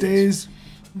that's these days,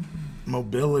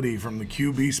 mobility from the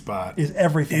QB spot is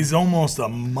everything. Is almost a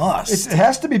must. It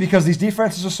has to be because these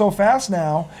defenses are so fast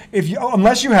now.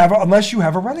 Unless you have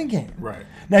a running game. Right.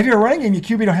 Now, if you're a running game, your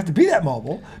QB don't have to be that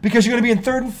mobile because you're going to be in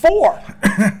 3rd and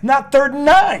 4, not 3rd and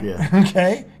 9. Yeah.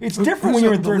 Okay. It's different when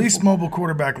you're in 3rd. The least mobile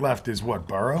quarterback left is what,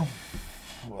 Burrow?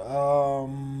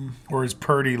 Or is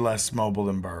Purdy less mobile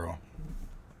than Burrow?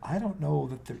 I don't know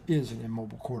that there is an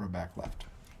immobile quarterback left.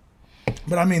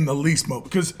 But I mean the least mobile,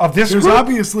 because there's group?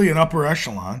 Obviously an upper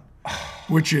echelon,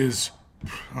 which is,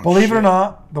 believe it or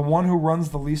not, the one who runs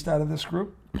the least out of this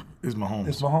group is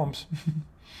Mahomes.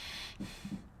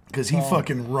 Because he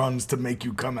fucking runs to make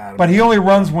you come at him. But he only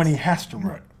runs when he has to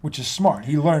run, which is smart.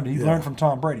 He learned from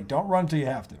Tom Brady. Don't run until you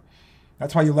have to.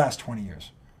 That's why you last 20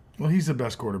 years. Well, he's the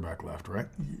best quarterback left, right?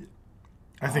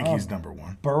 I think he's number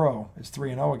 1. Burrow is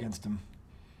 3-0 against him.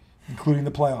 including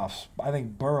the playoffs. I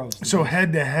think Burrow's. So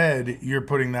head-to-head, you're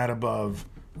putting that above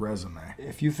resume.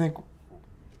 If you think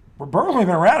Burrow's only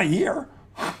been around a year.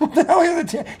 What the hell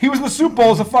is it? He was in the Super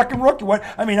Bowl as a fucking rookie. What?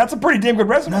 I mean, that's a pretty damn good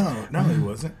resume. No, he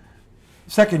wasn't.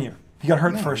 Second year. He got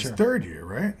hurt the first year. Third year,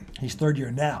 right? He's third year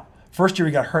now. First year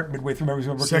he got hurt midway through. Remember, he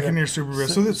was going to Second year Super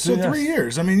Bowl. So 3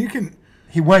 years. I mean, you can.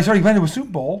 He's already been to a Super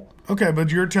Bowl. Okay,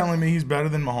 but you're telling me he's better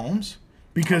than Mahomes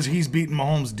because he's beaten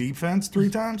Mahomes' defense 3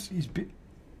 times?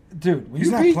 Dude,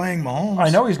 he's not playing Mahomes. I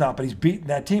know he's not, but he's beaten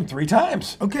that team 3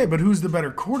 times. Okay, but who's the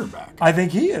better quarterback? I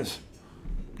think he is.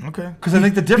 Okay. Because I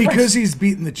think the difference... Because he's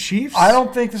beaten the Chiefs? I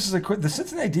don't think this is the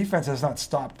Cincinnati defense has not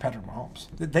stopped Patrick Mahomes.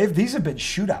 These have been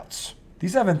shootouts.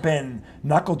 These haven't been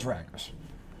knuckle draggers.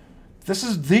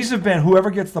 These have been whoever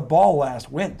gets the ball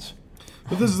last wins.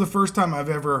 But this is the first time I've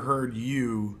ever heard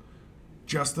you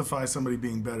justify somebody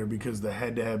being better because the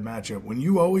head-to-head matchup, when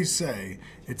you always say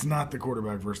it's not the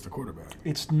quarterback versus the quarterback.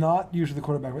 It's not usually the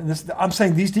quarterback. And I'm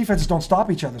saying these defenses don't stop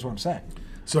each other is what I'm saying.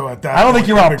 So at that I don't think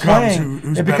you're out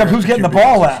playing. It becomes who's getting the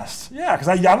ball last. Yeah, because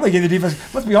I don't think the defense.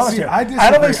 Let's be honest here. I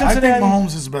don't think Cincinnati. I think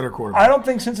Mahomes is a better quarterback. I don't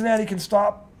think Cincinnati can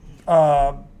stop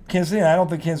Kansas City. I don't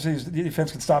think Kansas City's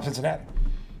defense can stop Cincinnati.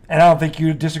 And I don't think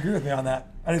you disagree with me on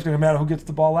that. I think it's going to matter who gets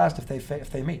the ball last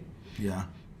if they meet. Yeah.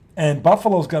 And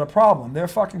Buffalo's got a problem. Their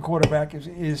fucking quarterback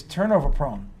is turnover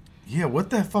prone. Yeah, what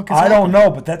the fuck is I happening? don't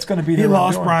know, but that's going to be. He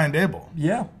lost Brian Dable.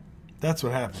 Yeah. That's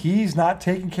what happened. He's not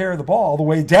taking care of the ball the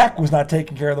way Dak was not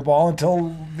taking care of the ball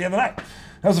until the other night.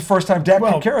 That was the first time Dak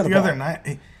took care of the ball. The other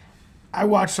night, I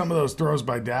watched some of those throws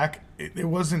by Dak. It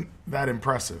wasn't that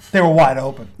impressive. They were wide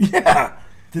open. Yeah.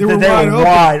 They were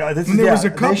wide open. And there was a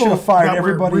couple that were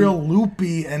everybody. real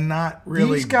loopy and not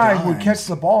really These guys dimes. would catch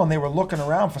the ball and they were looking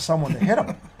around for someone to hit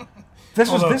them.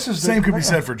 Same could be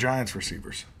said for Giants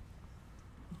receivers.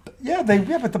 Yeah,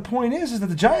 but the point is that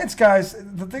the Giants guys.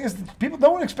 The thing is,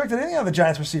 no one expected any of the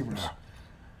Giants receivers.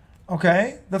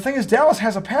 Okay, the thing is, Dallas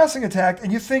has a passing attack,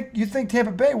 and you think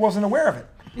Tampa Bay wasn't aware of it,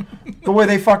 the way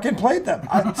they fucking played them.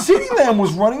 CeeDee Lamb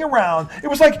was running around. It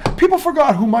was like people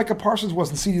forgot who Micah Parsons was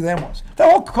and CeeDee Lamb was.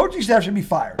 That whole coaching staff should be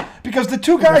fired because the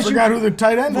two guys. I forgot who the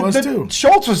tight end was too.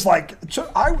 Schultz was like in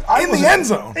the end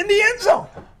zone. In the end zone.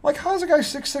 Like, how's a guy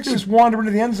 6'6" just wander into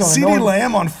the end zone? CeeDee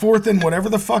Lamb on 4th and whatever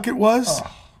the fuck it was.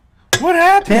 What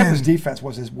happened? Tampa's defense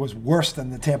was worse than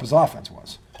the Tampa's offense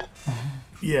was.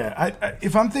 Yeah,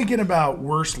 if I'm thinking about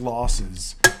worst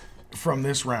losses from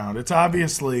this round, it's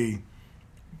obviously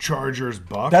Chargers,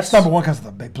 Bucs. That's number one because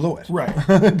they blew it. Right.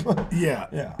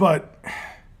 Yeah. But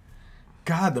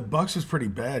God, the Bucs was pretty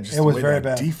bad. Just it was the way very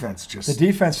that bad. Defense just the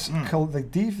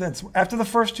defense after the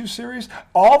first 2 series,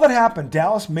 all that happened.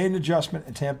 Dallas made an adjustment,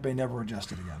 and Tampa Bay never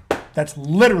adjusted again. That's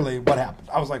literally what happened.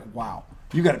 I was like, wow,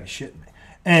 you got to be shitting me.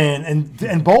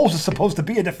 And Bowles is supposed to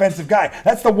be a defensive guy.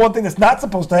 That's the one thing that's not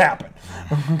supposed to happen.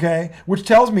 Okay, which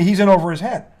tells me he's in over his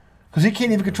head because he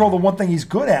can't even control the one thing he's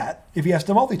good at if he has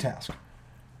to multitask.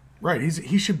 Right,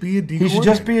 he should be a D. He should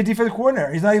just be a defensive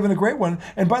coordinator. He's not even a great one.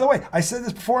 And by the way, I said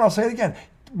this before and I'll say it again.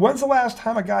 When's the last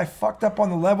time a guy fucked up on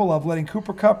the level of letting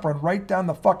Cooper Kupp run right down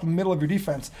the fucking middle of your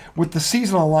defense with the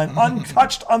season on the line,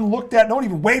 untouched, unlooked at, no one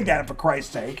even waved at him for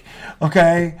Christ's sake,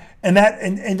 okay? And that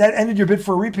ended your bid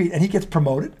for a repeat, and he gets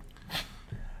promoted?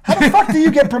 How the fuck do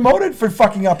you get promoted for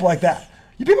fucking up like that?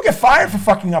 You people get fired for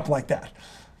fucking up like that.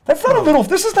 That's not a little.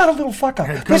 This is not a little fuck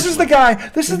up. This is the guy.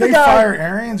 This is the guy. Did they fire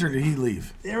Arians or did he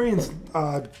leave? Arians.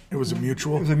 It was a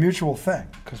mutual. It was a mutual thing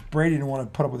because Brady didn't want to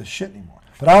put up with his shit anymore.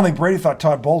 But I don't think Brady thought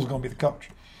Todd Bowles was going to be the coach.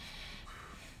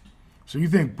 So you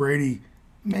think Brady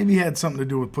maybe had something to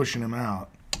do with pushing him out?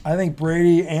 I think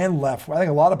Brady and Left. I think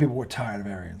a lot of people were tired of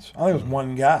Arians. I think it was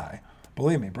one guy.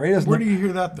 Believe me, Brady doesn't. Where do you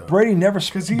hear that though? Brady never.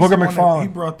 Because he's Booger the one McFarland. That he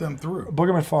brought them through.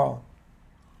 Booger McFarland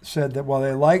said that while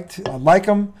they like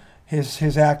him,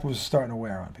 his act was starting to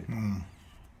wear on people.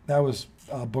 That was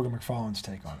Booger McFarland's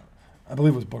take on it. I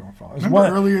believe it was Booger McFarland. It was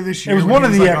Remember earlier this year, it was one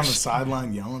of the on the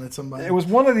sideline yelling at somebody. It was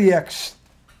one of the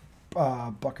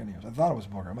Buccaneers. I thought it was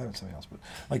Booger. It might have been something else, but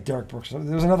like Derek Brooks. There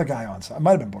was another guy on side. It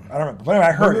might have been Booger. I don't remember. But anyway,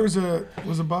 I heard it.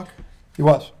 Was a Buck? He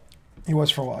was. He was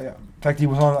for a while, yeah. In fact, he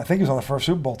was on. I think he was on the first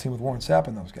Super Bowl team with Warren Sapp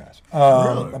and those guys.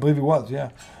 Really? I believe he was, yeah.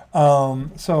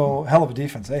 So hell of a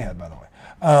defense they had, by the way.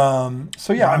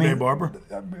 So yeah, Rondé Barber.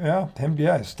 Yeah, him.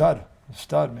 Yeah, stud,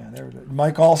 man. They were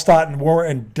Mike Allstott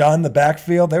and Dunn the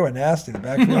backfield. They were nasty. The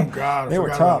backfield. Oh God, they were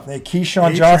tough. They had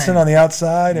Keyshawn Johnson on the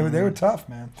outside. They were tough,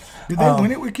 man. Did they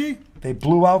win it with Key? They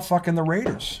blew out fucking the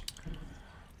Raiders.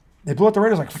 They blew out the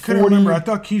Raiders like 40. I couldn't remember. I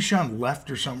thought Keyshawn left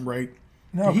or something right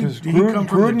No, Did because he come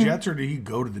from the Jets, or did he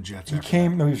go to the Jets? No,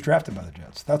 he was drafted by the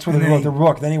Jets. That's where they wrote the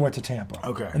book. Then he went to Tampa.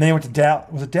 Okay. And then he went to Dallas.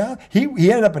 Was it Dallas? He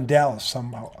ended up in Dallas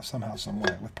somehow, some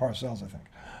way with Parcells, I think.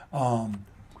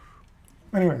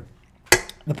 Anyway,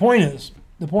 the point is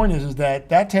that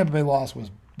Tampa Bay loss was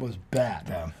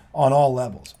bad on all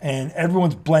levels, and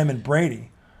everyone's blaming Brady.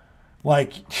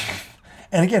 Like,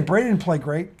 and again, Brady didn't play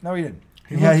great. No, he didn't.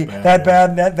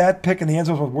 That pick in the end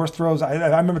zone was one of the worst throws. I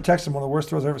remember texting him, one of the worst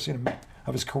throws I've ever seen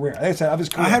of his career. I said of his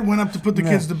career. I had went up to put the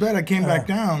kids to bed. I came back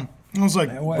down. I was like,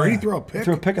 Brady threw a pick? He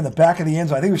threw a pick in the back of the end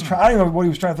zone. I think he was trying. I don't know what he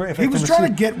was trying to throw. He was trying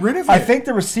to get rid of it. I think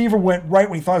the receiver went right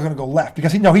when he thought he was going to go left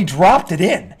because he dropped it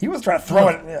in. He was trying to throw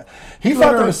it. He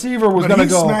thought the receiver was going to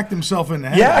go. He smacked himself in the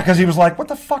head. Yeah, because he was like, what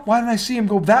the fuck? Why didn't I see him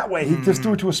go that way? He just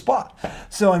threw it to a spot.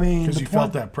 So, I mean. Because he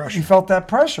felt that pressure. He felt that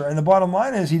pressure. And the bottom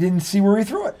line is he didn't see where he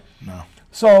threw it. No.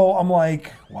 So I'm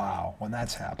like, wow, when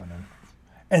that's happening.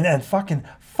 And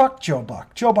fuck Joe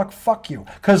Buck. Joe Buck, fuck you.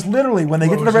 Because literally, when they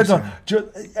get to the red zone,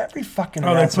 every fucking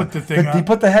red zone. They put the thing up. He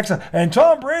put the hex on. And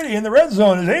Tom Brady in the red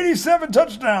zone is 87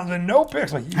 touchdowns and no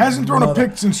picks. Like, hasn't thrown a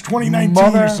pick since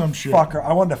 2019 or some shit. Fucker.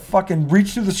 I wanted to fucking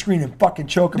reach through the screen and fucking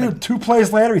choke him. And 2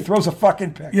 plays later, he throws a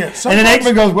fucking pick. Yeah, and then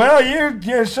Aikman goes, well,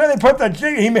 you're sure they put that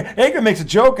jig. Aikman makes a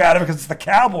joke out of it because it's the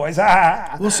Cowboys.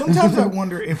 Well, sometimes I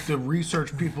wonder if the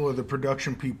research people or the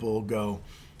production people go,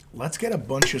 let's get a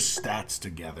bunch of stats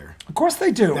together. Of course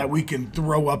they do. That we can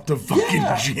throw up the fucking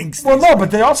jinx. Well, no,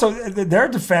 but they also, their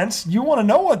defense, you want to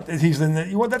know what he's in.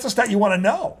 That's a stat you want to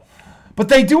know. But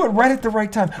they do it right at the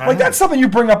right time. Like, that's something you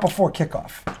bring up before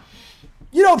kickoff.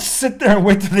 You don't sit there and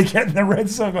wait till they get in the red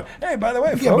zone and go, hey, by the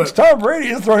way, folks, Tom Brady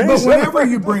is throwing. But whenever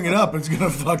you bring it up, it's going to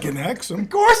fucking hex him. Of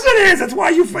course it is. That's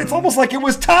why it's almost like it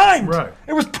was timed. Right.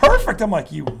 It was perfect. I'm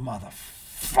like, you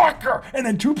motherfucker. And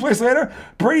then 2 plays later,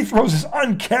 Brady throws his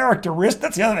uncharacteristic.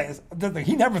 That's the other thing.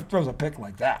 He never throws a pick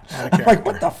like that. I'm like,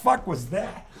 what the fuck was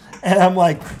that? And I'm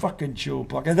like, fucking Joe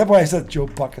Buck. And that's why I said Joe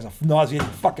Buck is a nauseating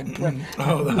fucking prick.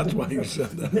 Oh, that's why you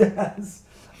said that. Yes.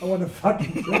 I want to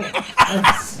fucking kill it.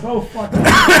 I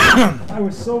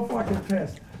was so fucking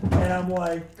pissed. And I'm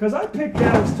like, because I picked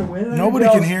Dallas to win. Nobody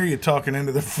can hear you talking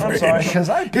into the fridge. I'm sorry, because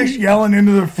I picked... He's yelling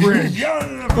into the fridge.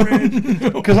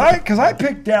 Because I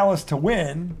picked Dallas to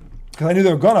win, because I knew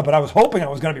they were going to, but I was hoping I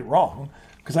was going to be wrong,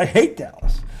 because I hate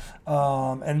Dallas.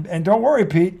 And don't worry,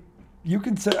 Pete. You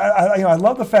can say I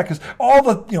love the fact because all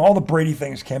the Brady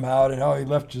things came out and he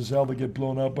left Giselle to get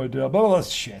blown up by Dale, blah blah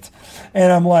shit,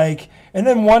 and I'm like, and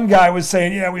then one guy was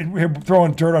saying we're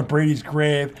throwing dirt on Brady's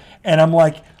grave, and I'm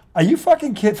like, are you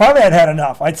fucking kidding? Finally, I'd had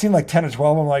enough. I'd seen like 10 or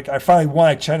 12. I'm like, I finally won.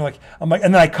 I checked. I'm like,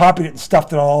 and then I copied it and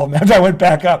stuffed it on all of them. After I went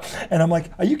back up, and I'm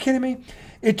like, are you kidding me?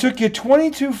 It took you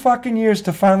 22 fucking years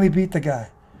to finally beat the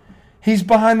guy. He's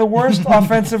behind the worst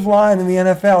offensive line in the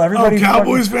NFL. Everybody,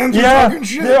 Cowboys fans are talking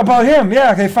shit about him.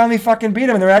 Yeah, they finally fucking beat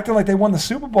him, and they're acting like they won the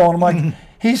Super Bowl. And I'm like,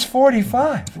 he's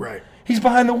 45. Right. He's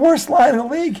behind the worst line in the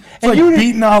league. It's like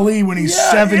beating Ali when he's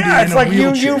 70 in a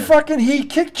wheelchair. It's like he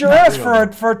kicked your ass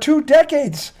for 2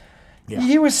 decades. Yeah.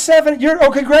 He was 7.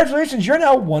 Congratulations. You're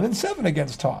now 1-7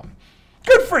 against Tom.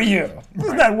 Good for you.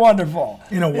 Isn't that wonderful?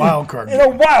 In a wild card. In a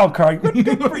wild card.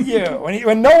 Good for you.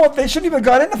 And they shouldn't even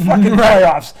got in the fucking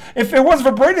playoffs. If it wasn't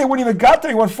for Brady, they wouldn't even got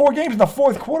there. He won 4 games in the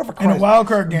fourth quarter for Christ. In a wild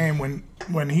card game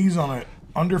when he's on an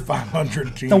under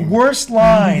 500 team. The worst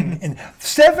line in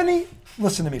 70.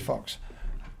 Listen to me, folks.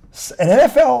 An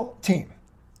NFL team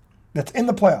that's in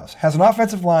the playoffs has an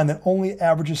offensive line that only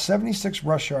averages 76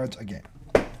 rush yards a game.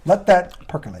 Let that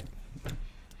percolate.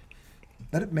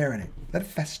 Let it marinate. Let it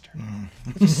fester.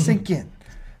 Let it sink in.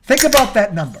 Think about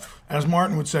that number. As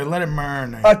Martin would say, let it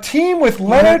marinate. A team with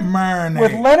Leonard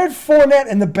Fournette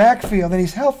in the backfield, and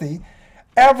he's healthy,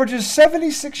 averages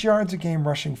 76 yards a game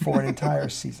rushing for an entire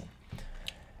season.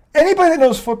 Anybody that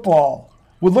knows football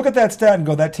would look at that stat and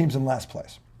go, that team's in last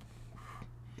place.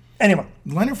 Anyone.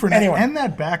 Leonard Fournette and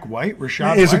that back White,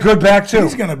 Rashad is White, a good back, too.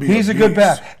 He's going to be He's a good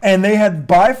back. And they had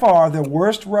by far the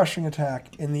worst rushing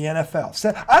attack in the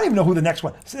NFL. I don't even know who the next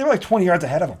one. They were like 20 yards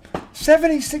ahead of them.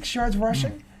 76 yards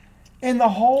rushing in the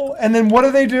whole. And then what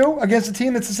do they do against a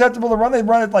team that's susceptible to run? They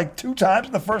run it like 2 times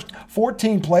in the first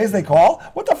 14 plays they call.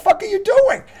 What the fuck are you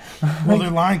doing? Well, their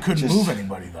line couldn't move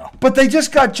anybody, though. But they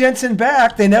just got Jensen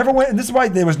back. They never went, and this is why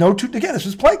there was no two. Again, this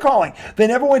was play calling. They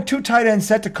never went 2 tight end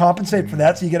set to compensate for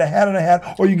that, so you get a hat and a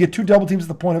hat, or you get 2 double teams at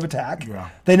the point of attack. Yeah.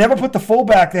 They never put the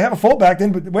fullback. They have a fullback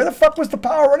then, but where the fuck was the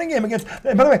power running game against?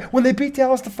 And by the way, when they beat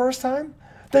Dallas the first time,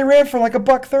 they ran for like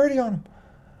 $130 on them.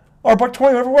 Or $120,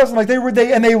 whatever it was. And like they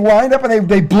lined up and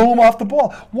they blew them off the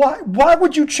ball. Why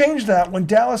would you change that when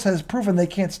Dallas has proven they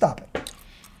can't stop it?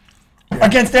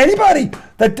 against anybody.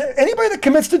 Anybody that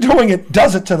commits to doing it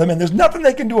does it to them, and there's nothing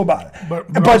they can do about it.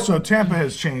 But also, Tampa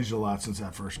has changed a lot since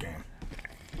that first game.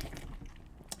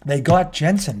 They got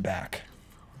Jensen back.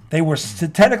 They were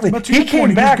technically. But he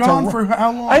came back gone for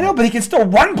how long? I know, but he can still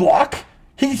run block.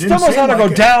 He still knows how to go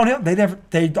downhill. They never.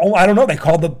 I don't know. They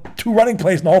called the 2 running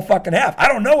plays in the whole fucking half. I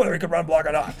don't know whether he could run block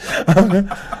or not.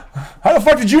 How the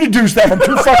fuck did you deduce that from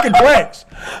 2 fucking plays?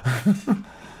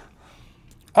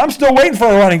 I'm still waiting for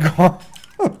a running call.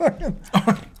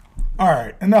 All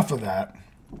right, enough of that.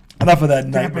 Enough of that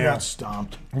Tampa nightmare. got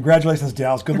stomped. Congratulations,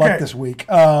 Dallas. Good luck this week.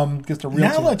 Gets the real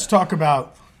now team. let's talk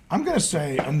about, I'm going to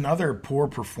say, another poor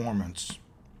performance.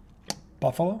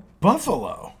 Buffalo?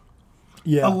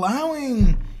 Yeah.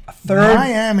 Allowing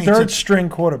Miami third-string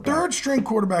quarterback. Third-string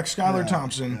quarterback, Skylar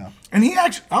Thompson. Yeah. And he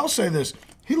actually, I'll say this,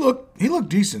 he looked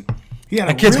decent. He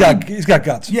had he's got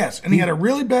guts. Yes, and he had a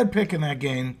really bad pick in that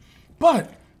game,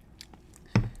 but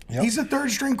he's a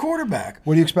third-string quarterback.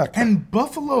 What do you expect? And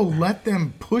Buffalo let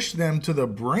them push them to the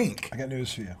brink. I got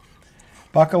news for you.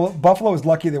 Buffalo was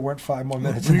lucky there weren't 5 more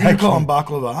minutes. Were you going to call him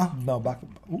baklava? No,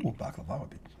 baklava would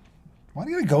be. Why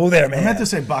do you go there, man? I meant to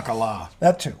say bacala.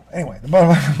 That too. Anyway,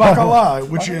 bacala,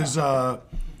 which is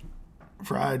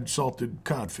fried salted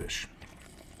codfish.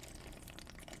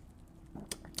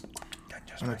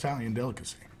 An Italian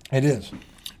delicacy. It is.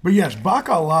 But yes,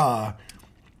 bacala.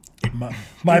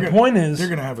 My point is they're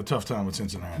going to have a tough time with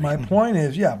Cincinnati. My point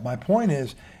is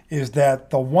that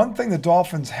the one thing the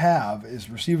Dolphins have is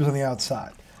receivers on the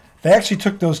outside. They actually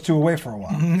took those 2 away for a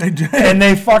while. They did. And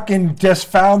they fucking just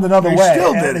found another way.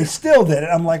 They still did it.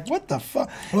 I'm like, what the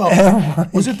fuck? Well,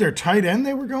 was it their tight end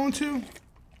they were going to?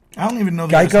 I don't even know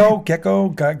the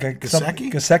Gasecki,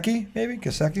 maybe?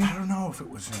 Gasecki? I don't know if it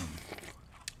was him.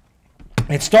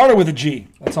 It started with a G.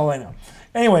 That's all I know.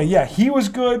 Anyway, yeah, he was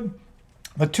good.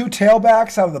 The 2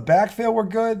 tailbacks out of the backfield were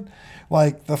good.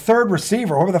 Like, the third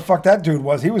receiver, whoever the fuck that dude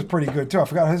was, he was pretty good, too. I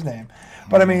forgot his name.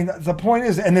 But, I mean, the point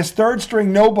is, and this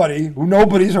third-string nobody, who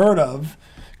nobody's heard of,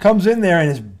 comes in there and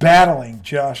is battling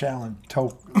Josh Allen.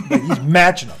 He's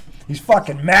matching him. He's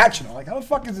fucking matching him. Like, how the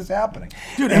fuck is this happening?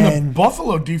 Dude, and the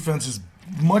Buffalo defense is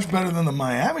much better than the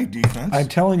Miami defense. I'm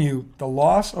telling you, the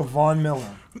loss of Von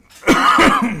Miller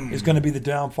is going to be the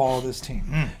downfall of this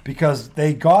team. Because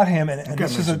they got him, and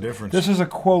this is a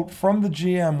quote from the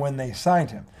GM when they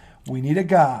signed him. We need a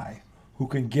guy who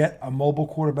can get a mobile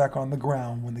quarterback on the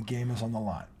ground when the game is on the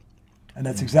line. And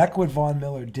that's exactly what Von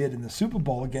Miller did in the Super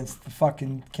Bowl against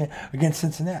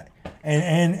Cincinnati.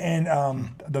 And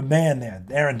the man there,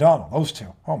 Aaron Donald, those 2.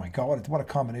 Oh my God, what a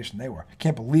combination they were.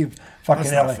 Can't believe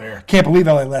fucking LA. Fair. Can't believe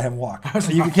LA let him walk.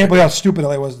 You can't believe how stupid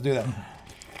LA was to do that.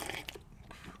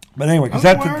 But anyway, because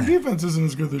our defense isn't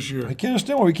as good this year. I can't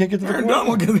understand why we can't get to the Aaron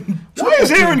Donald Why is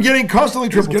Aaron getting constantly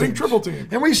triple team?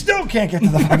 And we still can't get to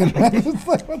the fucking It's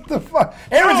like, what the fuck?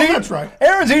 That's right.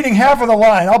 Aaron's eating half of the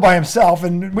line all by himself,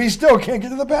 and we still can't get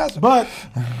to the pass. But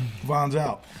Von's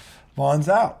out.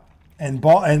 And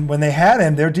when they had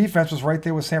him, their defense was right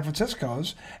there with San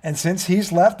Francisco's. And since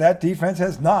he's left, that defense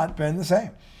has not been the same.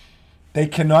 They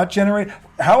cannot generate.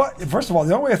 First of all,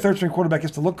 the only way a third-string quarterback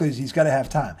gets to look good is he's got to have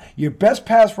time. Your best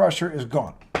pass rusher is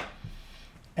gone,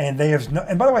 and they have no.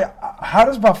 And by the way, how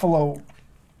does Buffalo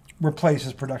replace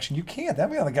his production? You can't. That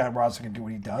other guy on roster can do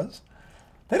what he does.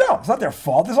 They don't. It's not their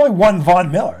fault. There's only one Von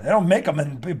Miller. They don't make them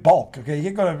in big bulk. Okay,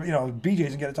 you can go to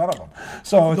BJ's and get a ton of them.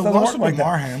 So it doesn't work like that.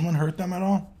 Damar Hamlin hurt them at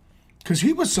all? Because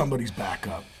he was somebody's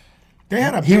backup.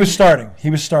 He was starting.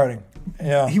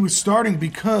 Yeah, he was starting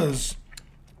because.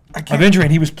 Of injury,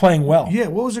 and he was playing well. Yeah,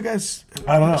 what was the guy's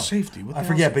I don't know. Safety? I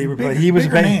forget, but he was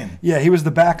man. Yeah, he was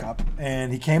the backup,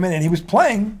 and he came in, and he was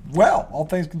playing well, all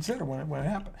things considered, when it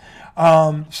happened.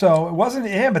 So it wasn't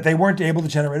him, but they weren't able to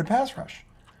generate a pass rush.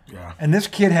 Yeah. And this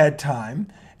kid had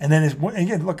time, and then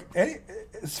again, look,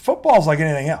 football's like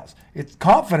anything else. It's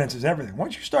confidence is everything.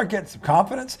 Once you start getting some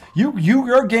confidence,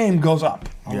 your game goes up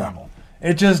a level.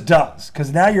 It just does.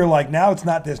 Because now you're like, now it's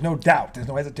not, there's no doubt, there's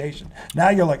no hesitation. Now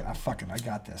you're like, I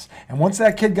got this. And once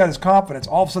that kid got his confidence,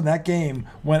 all of a sudden that game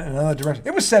went in another direction.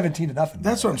 It was 17-0.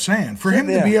 That's what I'm saying. For him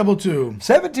to be able to.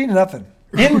 17-0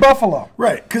 in Buffalo.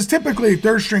 Right. Because typically,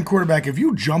 third-string quarterback, if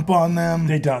you jump on them,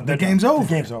 the game's over. The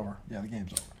game's over. Yeah, the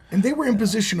game's over. And they were in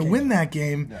position to win that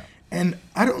game. Yeah. And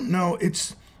I don't know,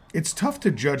 it's tough to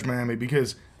judge Miami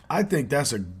because I think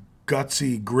that's a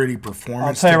gutsy, gritty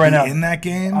performance. I'll tell you right now, in that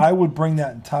game. I would bring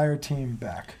that entire team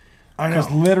back. I know.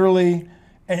 Because literally,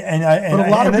 but a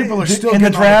lot of people are still in the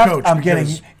draft. I'm getting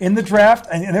in the draft,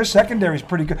 and their secondary is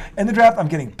pretty good. In the draft, I'm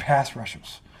getting pass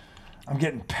rushers.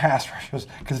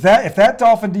 Because if that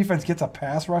Dolphin defense gets a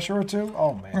pass rusher or two,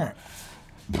 oh man. Right.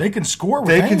 They can score with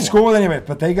They anyone. can score with anybody,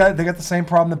 but they got the same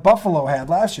problem that Buffalo had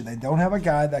last year. They don't have a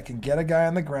guy that can get a guy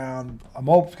on the ground,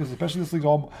 because especially this league,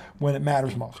 all when it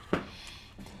matters most.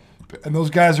 And those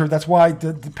guys that's why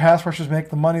the pass rushers make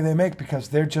the money they make, because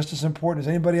they're just as important as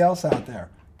anybody else out there.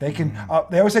 They can.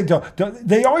 They always say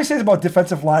they always say about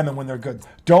defensive linemen when they're good.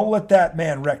 Don't let that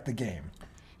man wreck the game.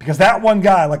 Because that one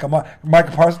guy, like a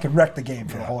Michael Parsons, can wreck the game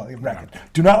for the whole record.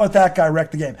 Do not let that guy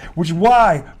wreck the game. Which is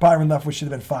why Byron Leftwich should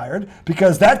have been fired,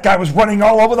 because that guy was running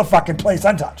all over the fucking place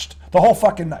untouched the whole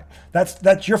fucking night.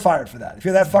 That's you're fired for that. If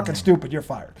you're that fucking stupid, you're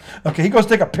fired. Okay, he goes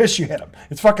take a piss, you hit him.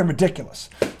 It's fucking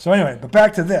ridiculous. So anyway, but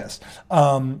back to this.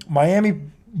 Miami,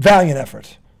 valiant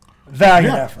effort.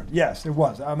 Effort. Yes, it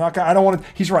was. I don't want to.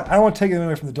 He's right. I don't want to take it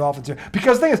away from the Dolphins here,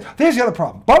 because here's the other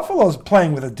problem. Buffalo's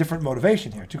playing with a different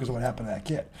motivation here too, because of what happened to that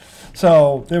kid.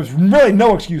 So there was really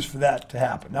no excuse for that to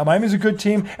happen. Now Miami's a good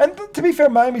team, and to be fair,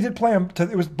 Miami did play them.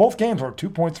 It was both games were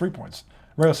 2.3 points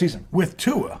regular season with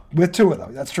Tua. With Tua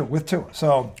though, that's true. With Tua,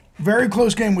 so very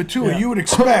close game with Tua. Yeah. You would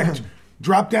expect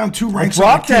drop down 2 ranks.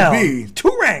 Drop down QB.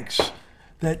 2 ranks.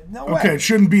 No way. Okay, it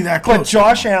shouldn't be that close. But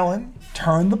Josh Allen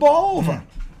turned the ball over.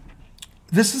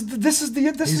 This is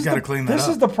He's got to clean that up. This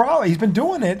is the problem. He's been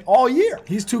doing it all year.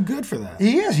 He's too good for that.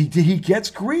 He is. He gets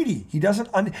greedy. He doesn't.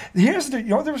 Here's the. You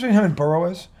know what the difference between him and Burrow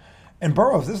is? And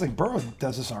Burrow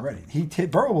does this already.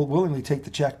 Burrow will willingly take the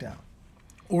check down,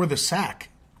 or the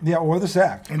sack. Yeah, or the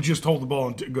sack, and just hold the ball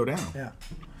and go down. Yeah.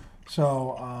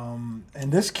 So,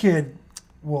 and this kid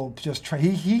will just try.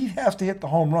 He has to hit the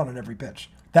home run on every pitch.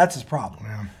 That's his problem.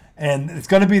 Yeah. And it's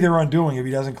going to be their undoing if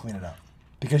he doesn't clean it up.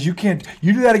 Because you can't.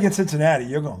 You do that against Cincinnati,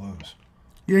 you're going to lose.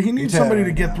 Yeah, he needs somebody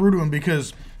to get through to him,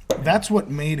 because that's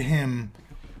what made him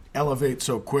elevate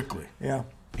so quickly. Yeah.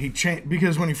 He changed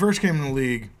because when he first came in the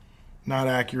league, not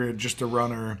accurate, just a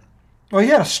runner. Well, he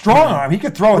had a strong arm. He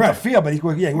could throw it the field, but he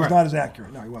was not as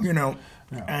accurate. No, he wasn't.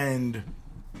 And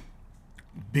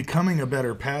becoming a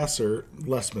better passer,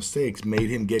 less mistakes, made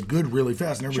him get good really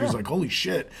fast. And everybody's like, holy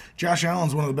shit, Josh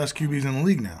Allen's one of the best QBs in the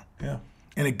league now. Yeah.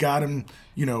 And it got him,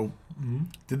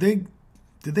 Did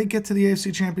they get to the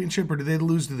AFC Championship, or did they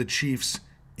lose to the Chiefs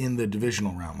in the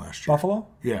divisional round last year? Buffalo?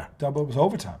 Yeah. It was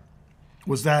overtime.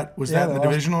 Was that in the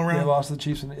divisional round? They lost to the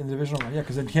Chiefs in the divisional round. Yeah,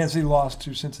 because Kansas City lost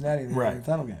to Cincinnati in the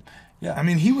final game. Yeah. I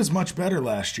mean, he was much better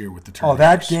last year with the turnovers. Oh,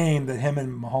 that game that him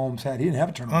and Mahomes had, he didn't have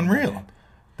a turnover. Unreal.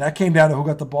 That came down to who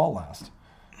got the ball last.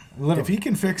 Literally. If he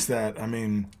can fix that, I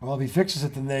mean... Well, if he fixes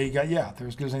it, then they're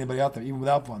as good as anybody out there, even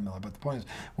without Von Miller. But the point is,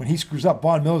 when he screws up,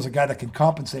 Von Miller's a guy that can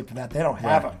compensate for that. They don't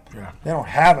have him. Yeah. They don't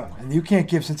have him. And you can't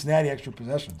give Cincinnati extra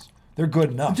possessions. They're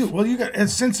good enough. Dude, well,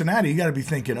 as Cincinnati, you got to be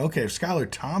thinking, okay, if Skylar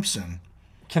Thompson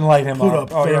can light him up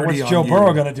 30 what's Joe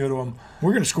Burrow going to do to him?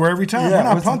 We're going to score every time. We're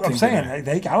not punting. I'm saying, I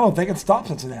don't know if they can stop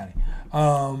Cincinnati.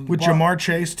 With Jamar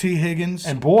Chase, T. Higgins.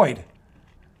 And Boyd.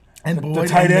 The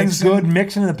tight end's good,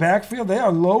 mixing in the backfield. They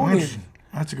are loaded.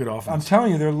 That's a good offense. I'm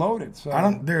telling you, they're loaded. So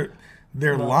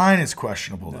their line is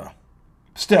questionable though.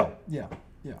 Still, yeah.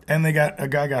 And a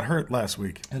guy got hurt last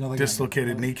week.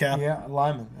 Dislocated kneecap. Yeah,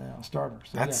 lineman, starter.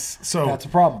 So that's a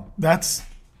problem.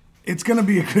 It's going to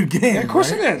be a good game. Yeah, of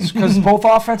course it is, because both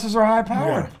offenses are high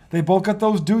powered. Yeah. They both got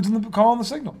those dudes calling the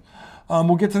signal.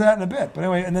 We'll get to that in a bit. But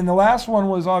anyway, and then the last one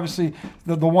was obviously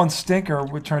the one stinker,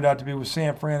 which turned out to be with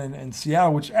San Fran and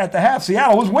Seattle, which at the half,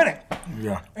 Seattle was winning.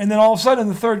 Yeah. And then all of a sudden in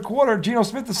the third quarter, Geno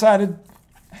Smith decided,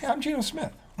 hey, I'm Geno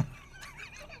Smith.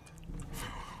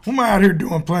 What am I out here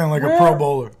doing playing like a Pro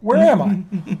Bowler? Where am I?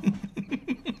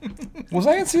 Was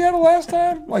I in Seattle last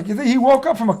time? Like, he woke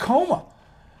up from a coma.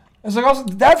 It's like also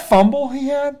that fumble he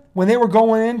had when they were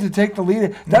going in to take the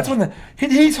lead. That's when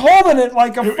he's holding it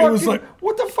like a fucking. It was like,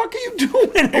 what the fuck are you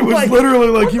doing? It was literally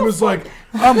like he was like,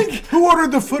 who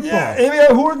ordered the football?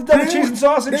 Yeah, who ordered the double cheese and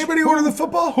sausage? Anybody order the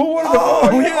football? Who ordered the football?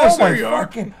 Oh, yes, there you are.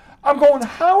 I'm going,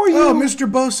 how are you? Oh, Mr.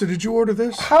 Bosa, did you order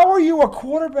this? How are you a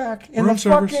quarterback in the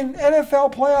fucking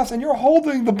NFL playoffs and you're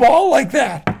holding the ball like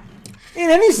that? In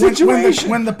any situation.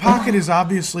 When the pocket is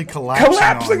obviously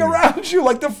collapsing around you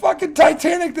like the fucking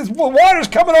Titanic, this water's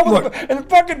coming over and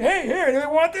fucking, hey, here, do you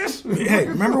want this? Hey,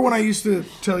 remember when I used to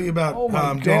tell you about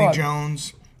Danny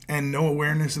Jones and no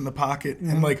awareness in the pocket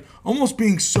and like almost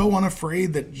being so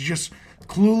unafraid that just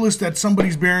clueless that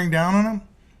somebody's bearing down on him?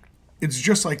 It's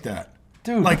just like that.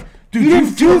 Dude, dude, you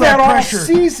didn't do that all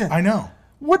season. I know.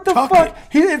 What the fuck?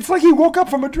 It's like he woke up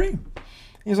from a dream.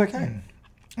 He's like, hey.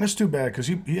 That's too bad because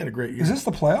he had a great year. Is this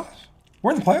the playoffs?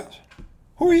 We're in the playoffs?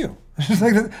 Who are you? It's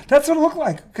like that's what it looked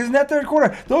like. Because in that third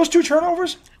quarter, those 2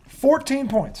 turnovers, 14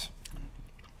 points.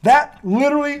 That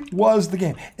literally was the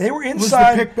game. They were inside.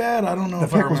 Was the pick bad? I don't know. The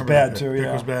pick was bad too. The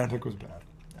pick was bad. The pick was bad.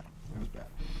 Yeah, it was bad.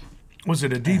 Was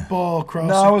it a deep ball crossing?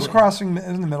 No, it was crossing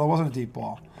in the middle. It wasn't a deep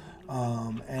ball.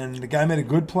 And the guy made a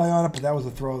good play on it, but that was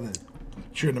a throw that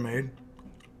shouldn't have made.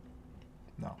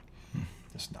 No.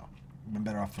 Just no. Been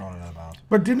better off throwing it out of bounds.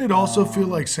 But didn't it also feel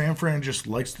like San Fran just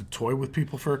likes to toy with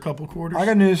people for a couple quarters? I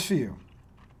got news for you.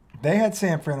 They had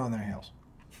San Fran on their heels.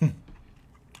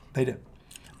 They did.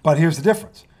 But here's the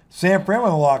difference. San Fran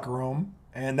went in the locker room,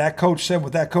 and that coach said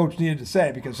what that coach needed to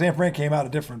say because San Fran came out a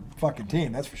different fucking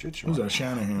team. That's for shit sure. Who's that?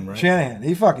 Shanahan, right? Shanahan.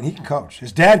 He can coach.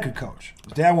 His dad could coach.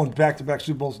 His dad won back-to-back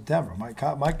Super Bowls in Denver. Mike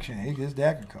Shanahan, his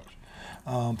dad could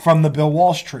coach. From the Bill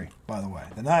Walsh tree, by the way,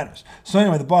 the Niners. So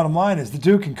anyway, the bottom line is the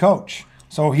dude can coach.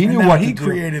 So he knew what to do. He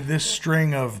created this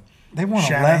string of they won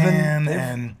Shanahan 11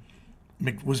 and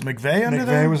was McVay under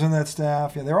there? McVay was in that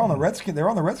staff. Yeah, they were on the Redskins. They were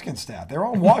on the Redskins staff. They were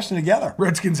all in Washington together.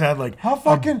 Redskins had like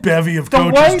a bevy of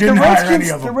coaches. Didn't hire any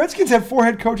of them. The Redskins had 4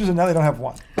 head coaches, and now they don't have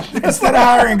one. Instead of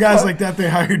hiring guys like that, they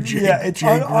hired Jay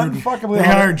Gruden. They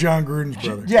hired John Gruden's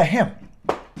brother. Yeah, him.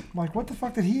 I'm like, what the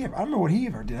fuck did he ever? I don't know what he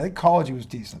ever did. I think college he was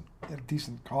decent. He had a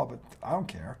decent call, but I don't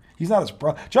care. He's not his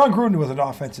brother. John Gruden was an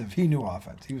offensive. He knew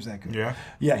offense. He was that good. Yeah.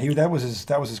 Yeah. That was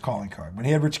his calling card. When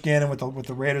he had Rich Gannon with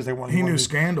the Raiders, they won. He knew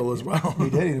scandal as well. He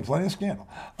did. He knew plenty of scandal.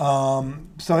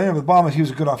 So anyway, the bottom is he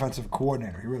was a good offensive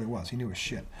coordinator. He really was. He knew his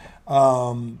shit.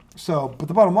 But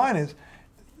the bottom line is,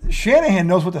 Shanahan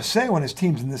knows what to say when his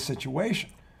team's in this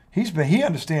situation. He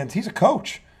understands. He's a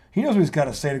coach. He knows what he's got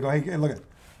to say to go. Hey, look at.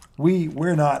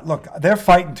 We're not. Look, they're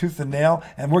fighting tooth and nail,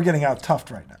 and we're getting out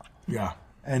toughed right now. Yeah.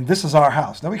 And this is our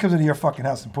house. Nobody comes into your fucking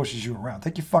house and pushes you around.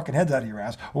 Take your fucking heads out of your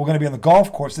ass, or we're going to be on the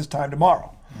golf course this time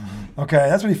tomorrow. Mm-hmm. Okay,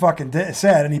 that's what he fucking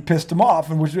said, and he pissed him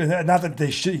off. And not that they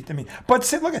should. I mean,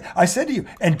 but look, I said to you,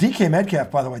 and DK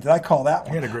Metcalf, by the way, did I call that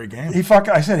one? He had a great game.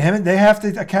 I said him. They have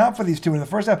to account for these two. In the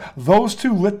first half, those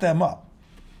two lit them up.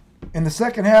 In the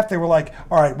second half, they were like,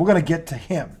 all right, we're going to get to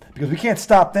him. Because we can't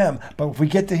stop them, but if we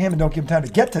get to him and don't give him time to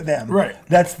get to them, right?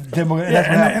 That's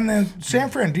and then San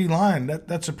Fran D line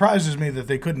that surprises me that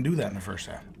they couldn't do that in the first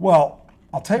half. Well,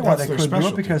 I'll tell you why they couldn't do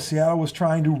it because Seattle was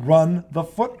trying to run the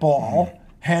football,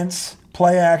 hence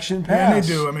play action pass. And they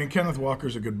do. I mean, Kenneth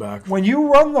Walker's a good back. When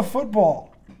you run the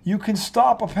football, you can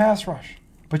stop a pass rush,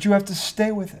 but you have to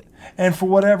stay with it. And for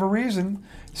whatever reason,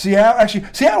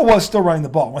 Seattle was still running the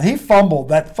ball. When he fumbled,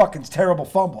 that fucking terrible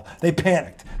fumble, they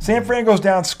panicked. San Fran goes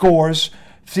down, scores.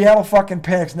 Seattle fucking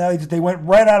panics. Now they went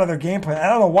right out of their game plan. I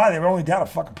don't know why. They were only down a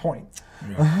fucking point.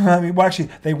 Yeah. I mean, well, actually,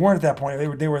 they weren't at that point.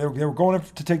 They were going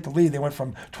to take the lead. They went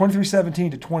from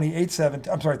 23-17 to 28-17.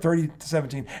 I'm sorry,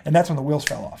 30-17, and that's when the wheels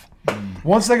fell off.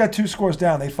 Once they got 2 scores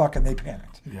down, they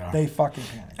panicked. Yeah. They fucking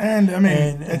panicked. And I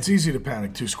mean, it's easy to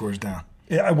panic 2 scores down.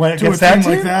 Yeah, when it to gets a that team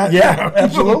team like that, yeah,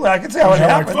 absolutely. I can see how it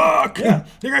happened. Like, fuck, yeah.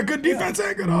 They got good defense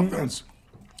and good offense.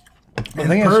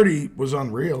 And Purdy was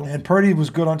unreal. And Purdy was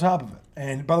good on top of it.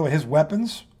 And by the way, his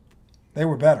weapons, they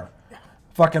were better.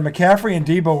 Fucking McCaffrey and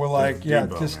Debo were like,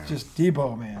 just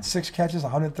Debo, man. 6 catches,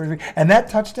 133. And that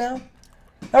touchdown,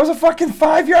 that was a fucking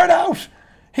 5-yard out.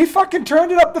 He fucking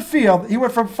turned it up the field. He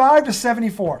went from 5 to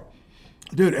 74.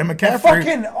 Dude, and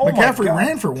McCaffrey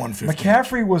ran for 150.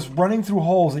 McCaffrey was running through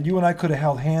holes that you and I could have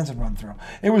held hands and run through.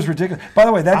 It was ridiculous. By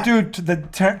the way, that dude,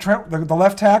 the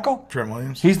left tackle, Trent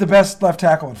Williams, he's the best left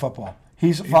tackle in football.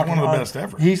 He's one of the best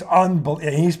ever. He's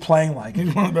unbelievable. He's playing like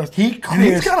he's one of the best. He clears.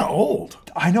 And he's kind of old.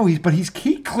 I know he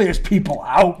clears people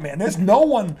out, man. There's no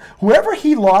one. Whoever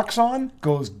he locks on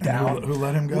goes down. Who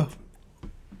let him go?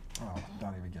 Oh,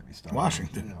 don't even get me started.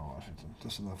 Washington. You know, Washington.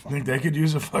 Think they could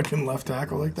use a fucking left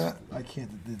tackle like that? I can't.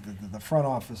 The front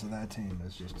office of that team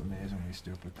is just amazingly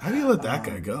stupid. How do you let that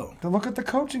guy go? To look at the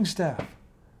coaching staff.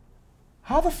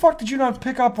 How the fuck did you not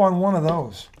pick up on one of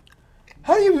those?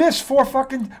 How do you miss 4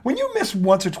 fucking... When you miss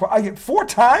once or twice... I get 4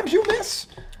 times you miss?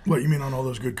 What, you mean on all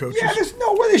those good coaches? Yeah, there's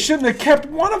no way they shouldn't have kept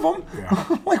one of them.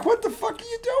 Yeah. Like, what the fuck are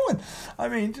you doing? I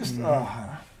mean, just...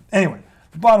 Anyway,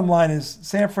 the bottom line is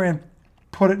San Fran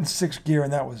put it in 6th gear,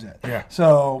 and that was it. Yeah.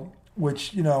 So,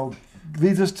 which,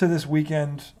 leads us to this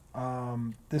weekend.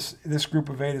 This group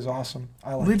of 8 is awesome.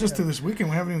 I like leads us to this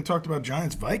weekend. We haven't even talked about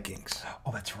Giants-Vikings.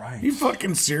 Oh, that's right. You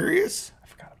fucking serious? I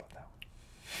forgot about that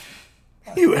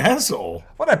one. You asshole.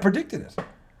 What, I predicted it.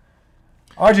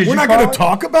 RJ, we're not going to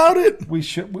talk about it? We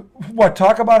should.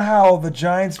 Talk about how the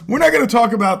Giants... We're not going to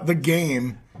talk about the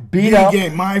game. Beat up.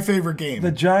 Game, my favorite game.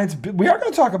 The Giants... We are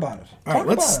going to talk about it. All right,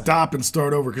 let's stop and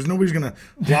start over because nobody's going to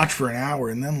watch for an hour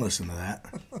and then listen to that.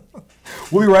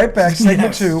 We'll be right back.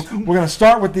 Segment 2. We're going to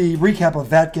start with the recap of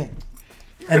that game.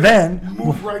 And then...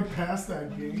 Move right past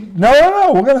that game.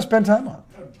 No. We're going to spend time on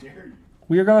it. How dare you?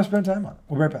 We are going to spend time on it.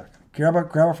 We'll be right back. Grab a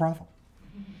frothel.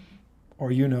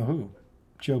 Or you know who.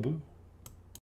 Joe Boo.